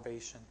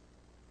salvation.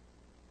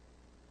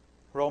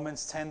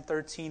 Romans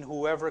 10:13,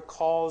 whoever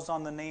calls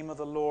on the name of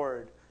the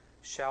Lord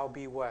shall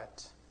be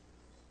what?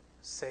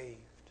 Saved.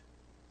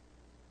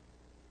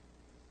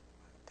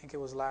 I think it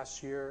was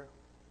last year,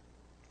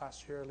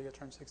 Leah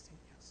turned 16,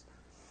 yes.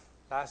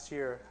 Last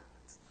year,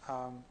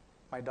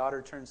 my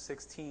daughter turned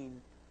 16,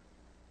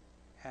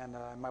 and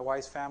in my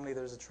wife's family,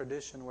 there's a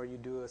tradition where you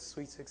do a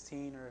sweet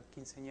 16 or a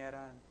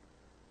quinceañera, and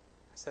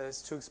I said,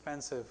 it's too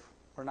expensive.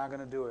 We're not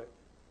going to do it.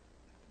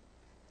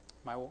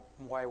 My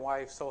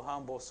wife, so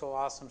humble, so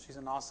awesome. She's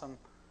an awesome,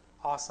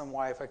 awesome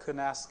wife. I couldn't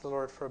ask the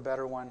Lord for a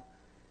better one.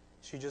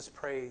 She just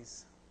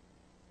prays.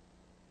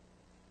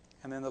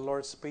 And then the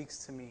Lord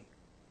speaks to me.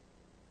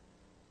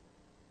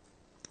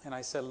 And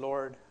I said,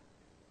 Lord,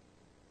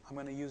 I'm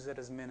going to use it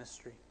as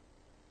ministry.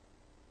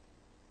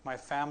 My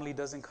family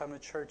doesn't come to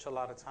church a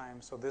lot of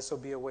times, so this will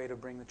be a way to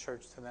bring the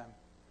church to them.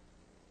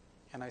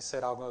 And I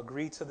said, I'll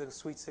agree to the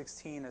Sweet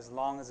 16 as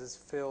long as it's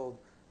filled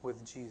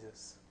with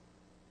Jesus.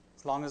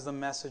 As long as the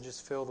message is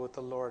filled with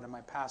the Lord. And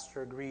my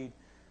pastor agreed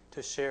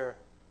to share.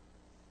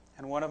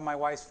 And one of my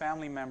wife's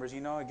family members,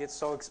 you know, it gets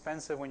so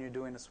expensive when you're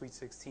doing a Sweet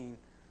 16.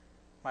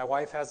 My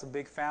wife has a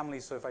big family,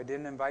 so if I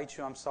didn't invite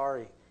you, I'm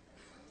sorry.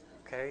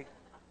 Okay?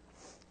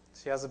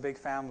 She has a big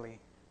family.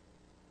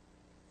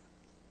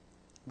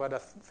 But a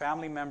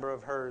family member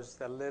of hers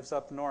that lives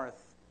up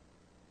north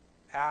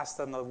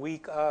asked on the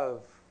week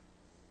of,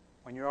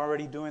 when you're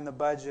already doing the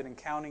budget and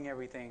counting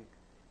everything,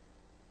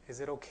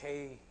 is it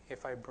okay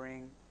if I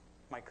bring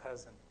my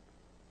cousin?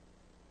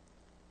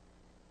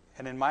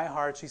 And in my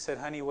heart, she said,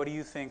 honey, what do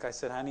you think? I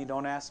said, honey,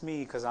 don't ask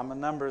me because I'm a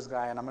numbers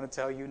guy and I'm going to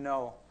tell you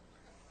no.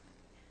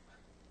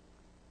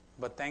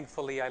 But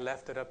thankfully, I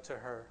left it up to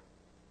her.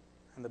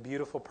 And the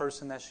beautiful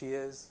person that she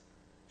is,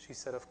 she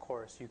said, of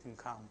course, you can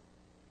come.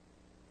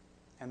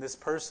 And this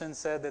person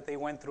said that they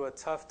went through a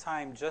tough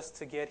time just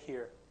to get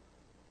here.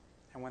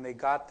 And when they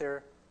got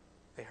there,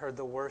 they heard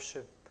the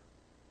worship.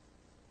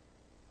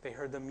 They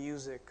heard the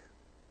music.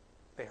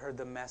 They heard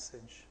the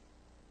message.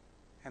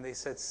 And they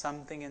said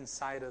something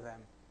inside of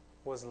them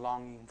was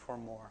longing for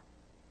more.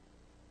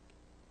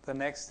 The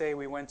next day,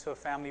 we went to a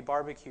family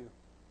barbecue.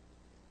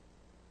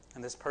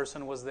 And this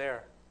person was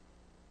there.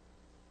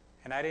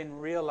 And I didn't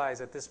realize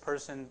that this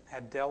person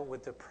had dealt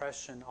with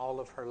depression all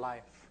of her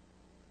life.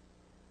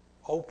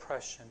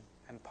 Oppression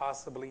and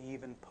possibly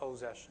even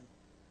possession.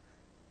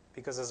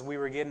 Because as we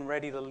were getting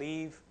ready to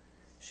leave,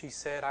 she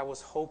said, I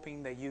was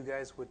hoping that you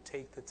guys would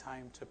take the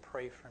time to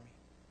pray for me.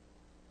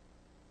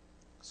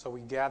 So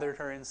we gathered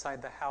her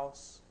inside the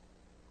house.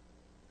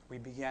 We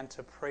began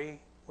to pray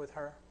with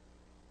her.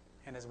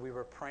 And as we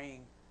were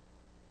praying,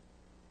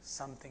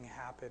 something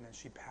happened and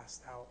she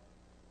passed out.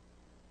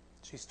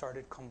 She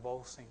started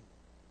convulsing.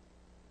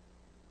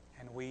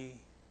 And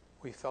we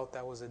felt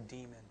that was a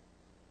demon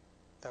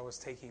that was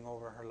taking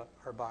over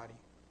her body.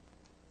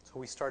 So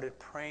we started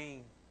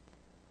praying.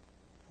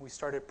 We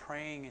started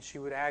praying and she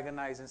would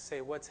agonize and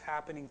say, what's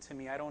happening to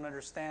me? I don't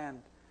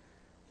understand.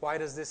 Why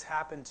does this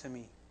happen to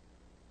me?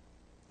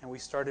 And we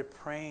started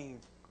praying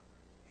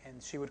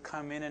and she would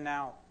come in and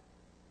out.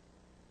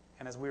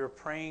 And as we were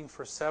praying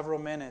for several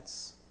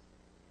minutes,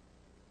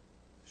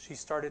 she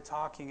started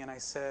talking and I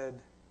said,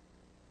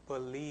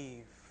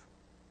 believe.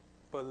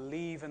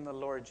 Believe in the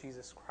Lord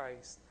Jesus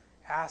Christ.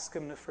 Ask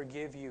Him to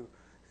forgive you.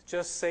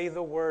 Just say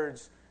the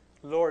words,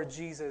 Lord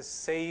Jesus,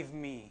 save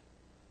me.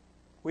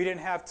 We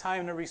didn't have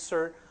time to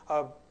recite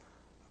a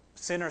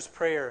sinner's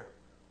prayer.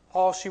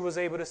 All she was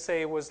able to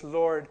say was,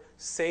 Lord,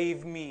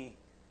 save me,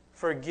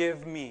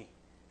 forgive me.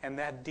 And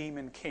that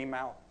demon came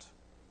out.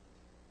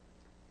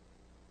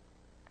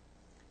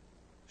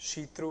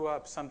 She threw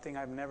up something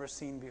I've never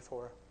seen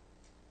before.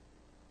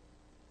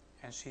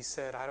 And she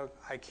said,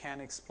 I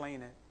can't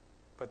explain it,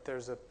 but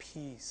there's a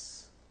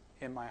peace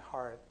in my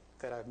heart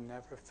that I've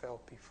never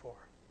felt before.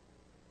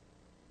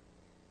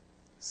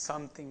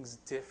 Something's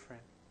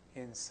different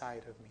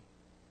inside of me.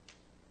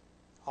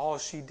 All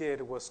she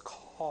did was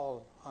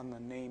call on the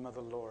name of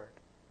the Lord,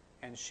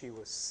 and she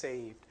was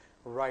saved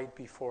right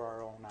before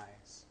our own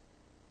eyes.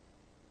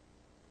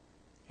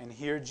 And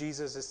here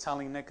Jesus is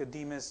telling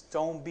Nicodemus,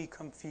 don't be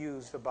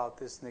confused about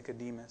this,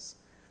 Nicodemus.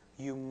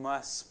 You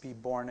must be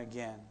born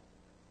again.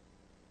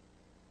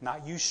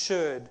 Not you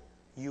should,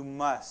 you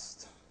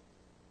must.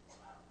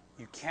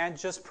 You can't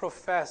just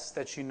profess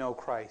that you know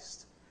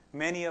Christ.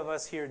 Many of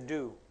us here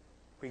do.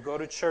 We go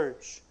to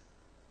church.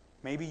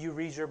 Maybe you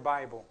read your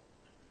Bible,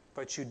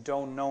 but you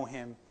don't know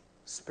Him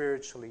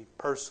spiritually,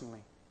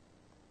 personally.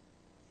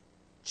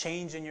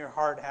 Change in your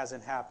heart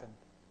hasn't happened.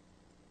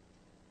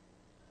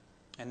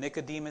 And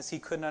Nicodemus, he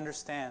couldn't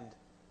understand.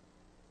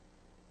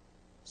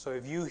 So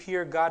if you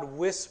hear God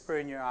whisper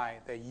in your eye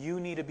that you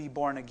need to be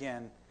born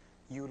again,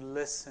 you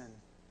listen,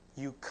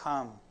 you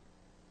come.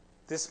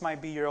 This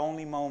might be your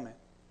only moment.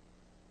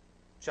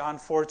 John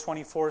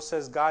 4:24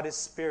 says, God is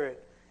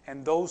spirit,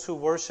 and those who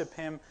worship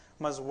Him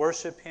must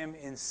worship Him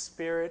in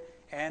spirit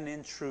and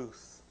in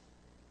truth.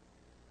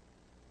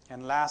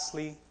 And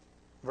lastly,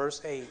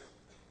 verse 8.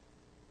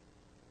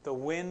 The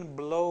wind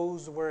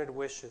blows where it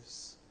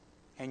wishes,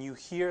 and you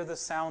hear the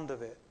sound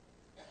of it,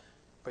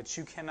 but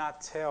you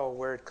cannot tell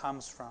where it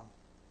comes from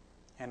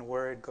and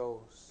where it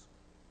goes.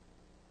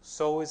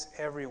 So is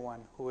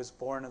everyone who is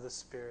born of the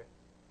Spirit.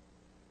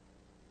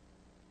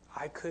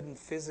 I couldn't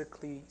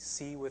physically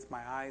see with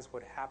my eyes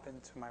what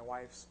happened to my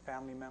wife's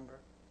family member,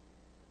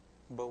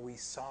 but we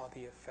saw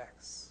the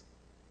effects.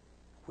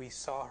 We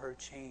saw her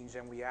change,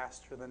 and we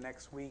asked her the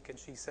next week, and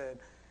she said,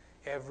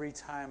 every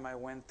time I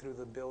went through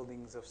the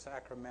buildings of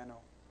Sacramento,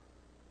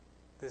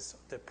 this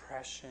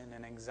depression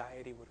and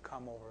anxiety would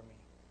come over me.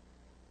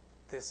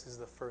 This is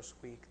the first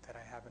week that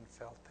I haven't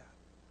felt that.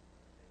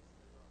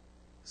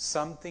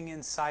 Something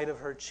inside of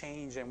her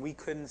changed, and we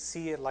couldn't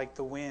see it like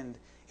the wind.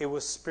 It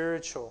was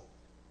spiritual,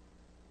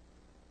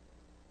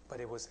 but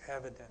it was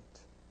evident.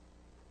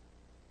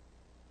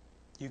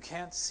 You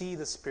can't see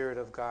the Spirit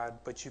of God,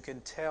 but you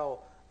can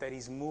tell that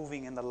He's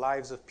moving in the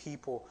lives of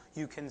people.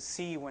 You can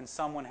see when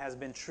someone has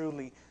been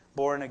truly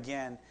born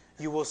again.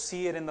 You will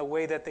see it in the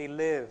way that they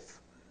live.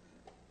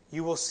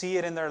 You will see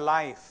it in their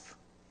life,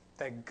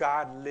 that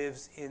God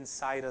lives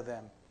inside of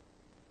them.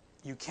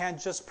 You can't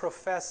just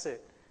profess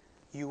it.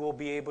 You will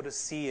be able to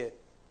see it.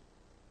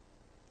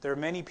 There are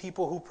many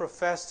people who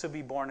profess to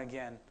be born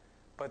again,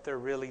 but they're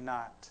really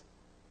not.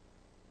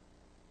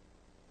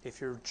 If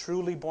you're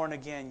truly born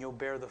again, you'll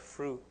bear the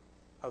fruit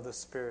of the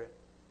Spirit.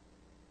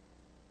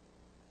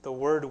 The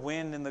word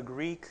wind in the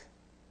Greek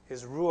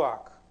is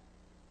ruach.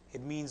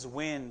 It means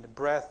wind,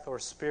 breath, or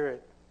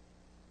spirit.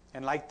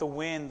 And like the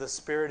wind, the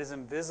Spirit is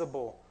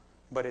invisible,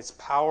 but it's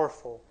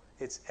powerful,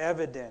 it's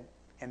evident,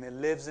 and it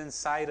lives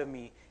inside of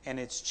me, and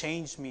it's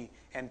changed me,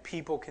 and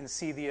people can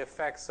see the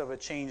effects of a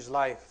changed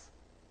life.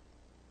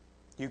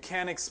 You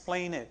can't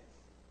explain it.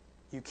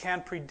 You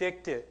can't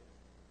predict it.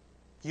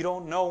 You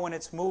don't know when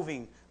it's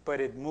moving, but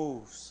it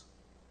moves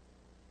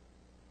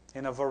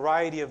in a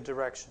variety of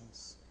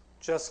directions,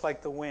 just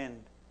like the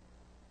wind.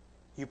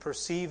 You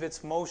perceive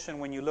its motion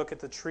when you look at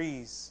the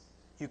trees.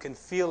 You can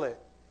feel it.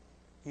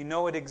 You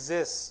know it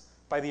exists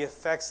by the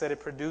effects that it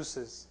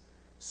produces.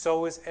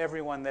 So is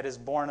everyone that is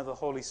born of the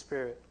Holy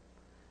Spirit.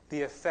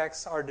 The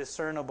effects are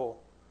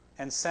discernible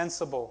and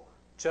sensible,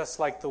 just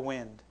like the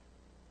wind.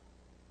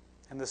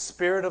 And the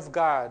Spirit of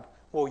God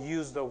will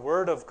use the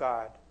Word of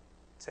God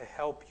to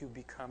help you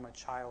become a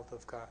child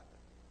of God.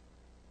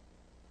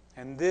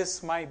 And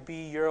this might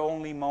be your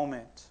only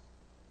moment.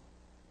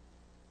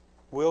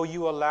 Will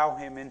you allow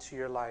Him into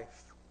your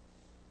life?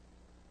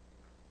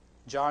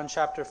 John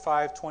chapter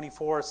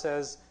 5:24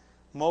 says,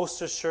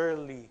 "Most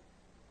assuredly,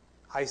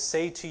 I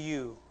say to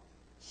you,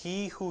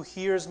 he who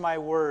hears my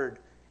word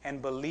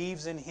and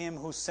believes in Him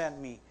who sent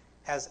me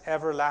has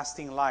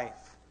everlasting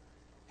life,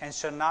 and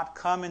shall not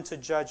come into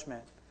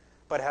judgment,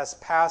 but has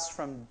passed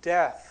from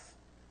death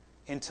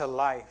into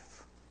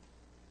life.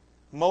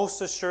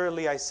 Most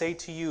assuredly, I say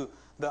to you,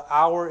 the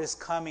hour is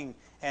coming,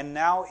 and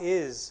now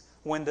is,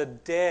 when the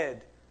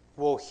dead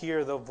will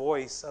hear the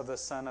voice of the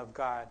Son of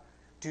God."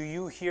 Do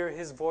you hear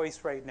His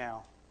voice right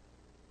now?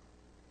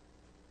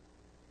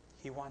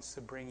 He wants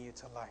to bring you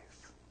to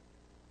life.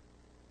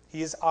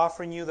 He is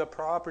offering you the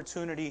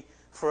opportunity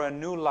for a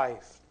new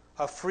life,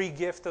 a free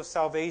gift of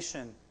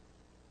salvation.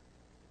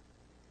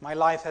 My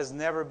life has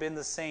never been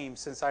the same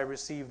since I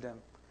received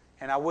Him,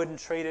 and I wouldn't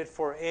trade it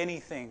for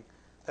anything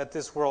that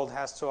this world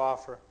has to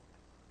offer.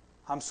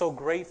 I'm so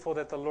grateful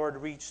that the Lord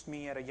reached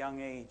me at a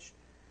young age,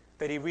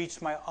 that He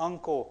reached my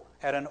uncle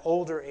at an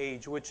older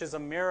age, which is a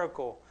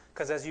miracle.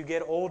 Because as you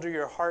get older,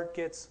 your heart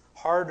gets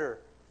harder.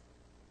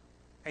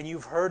 And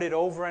you've heard it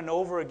over and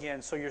over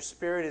again. So your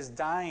spirit is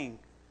dying,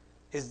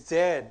 is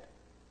dead.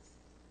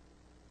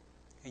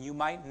 And you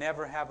might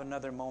never have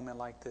another moment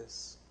like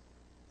this.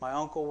 My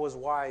uncle was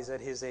wise at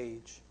his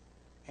age.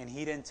 And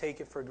he didn't take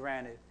it for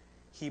granted.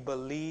 He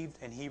believed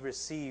and he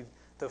received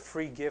the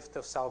free gift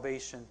of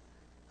salvation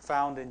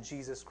found in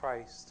Jesus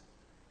Christ.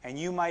 And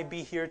you might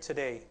be here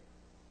today.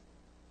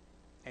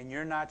 And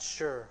you're not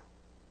sure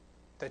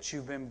that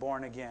you've been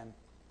born again.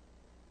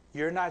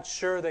 You're not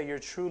sure that you're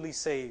truly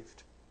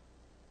saved.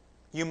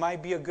 You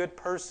might be a good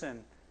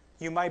person.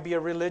 You might be a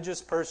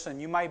religious person.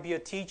 You might be a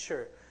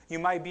teacher. You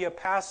might be a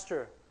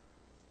pastor.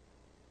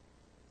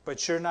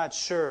 But you're not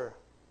sure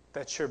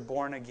that you're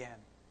born again.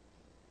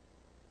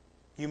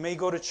 You may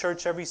go to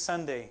church every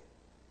Sunday.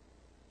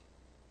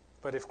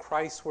 But if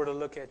Christ were to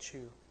look at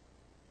you,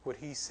 would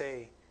He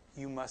say,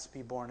 "You must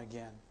be born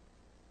again"?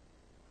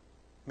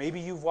 Maybe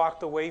you've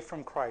walked away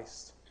from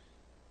Christ.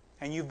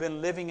 And you've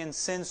been living in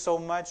sin so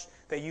much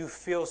that you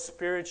feel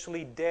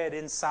spiritually dead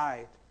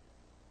inside.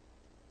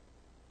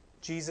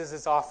 Jesus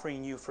is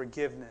offering you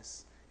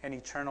forgiveness and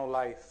eternal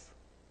life.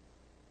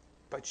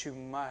 But you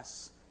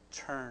must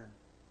turn.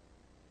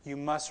 You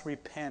must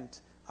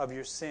repent of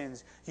your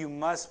sins. You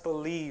must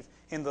believe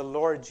in the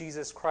Lord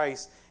Jesus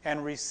Christ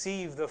and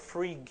receive the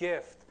free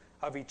gift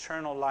of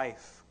eternal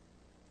life.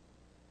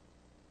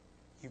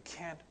 You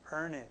can't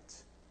earn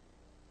it.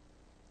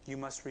 You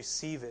must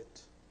receive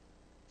it.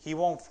 He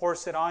won't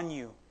force it on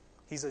you.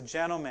 He's a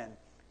gentleman.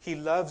 He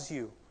loves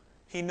you.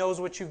 He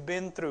knows what you've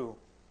been through.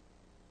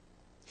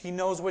 He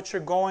knows what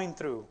you're going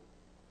through.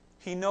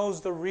 He knows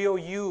the real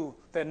you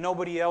that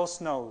nobody else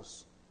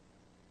knows.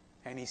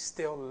 And He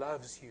still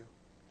loves you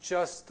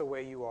just the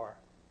way you are.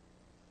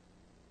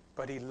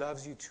 But He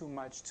loves you too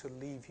much to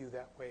leave you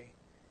that way.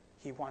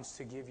 He wants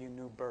to give you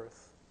new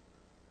birth.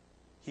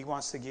 He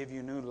wants to give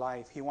you new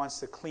life. He wants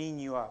to clean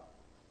you up.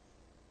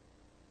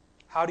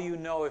 How do you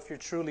know if you're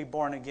truly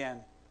born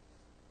again?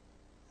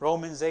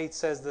 Romans 8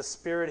 says, "The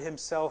Spirit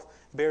Himself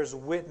bears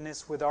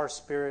witness with our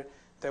spirit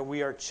that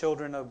we are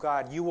children of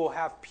God." You will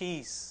have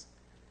peace.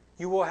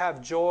 You will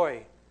have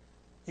joy.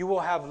 You will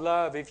have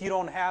love. If you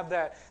don't have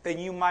that, then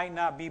you might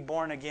not be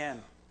born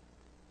again.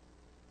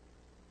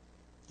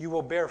 You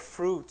will bear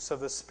fruits of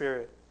the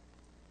Spirit.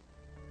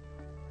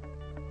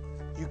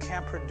 You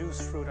can't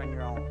produce fruit on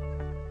your own.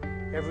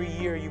 Every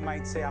year you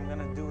might say, I'm going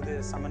to do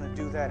this, I'm going to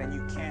do that, and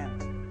you can't.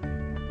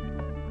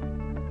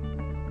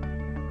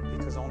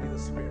 Because only the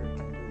Spirit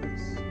can do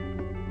this.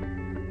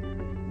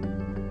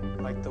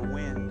 Like the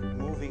wind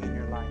moving in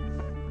your life,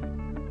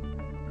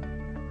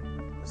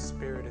 the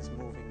Spirit is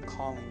moving,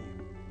 calling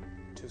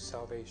you to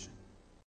salvation.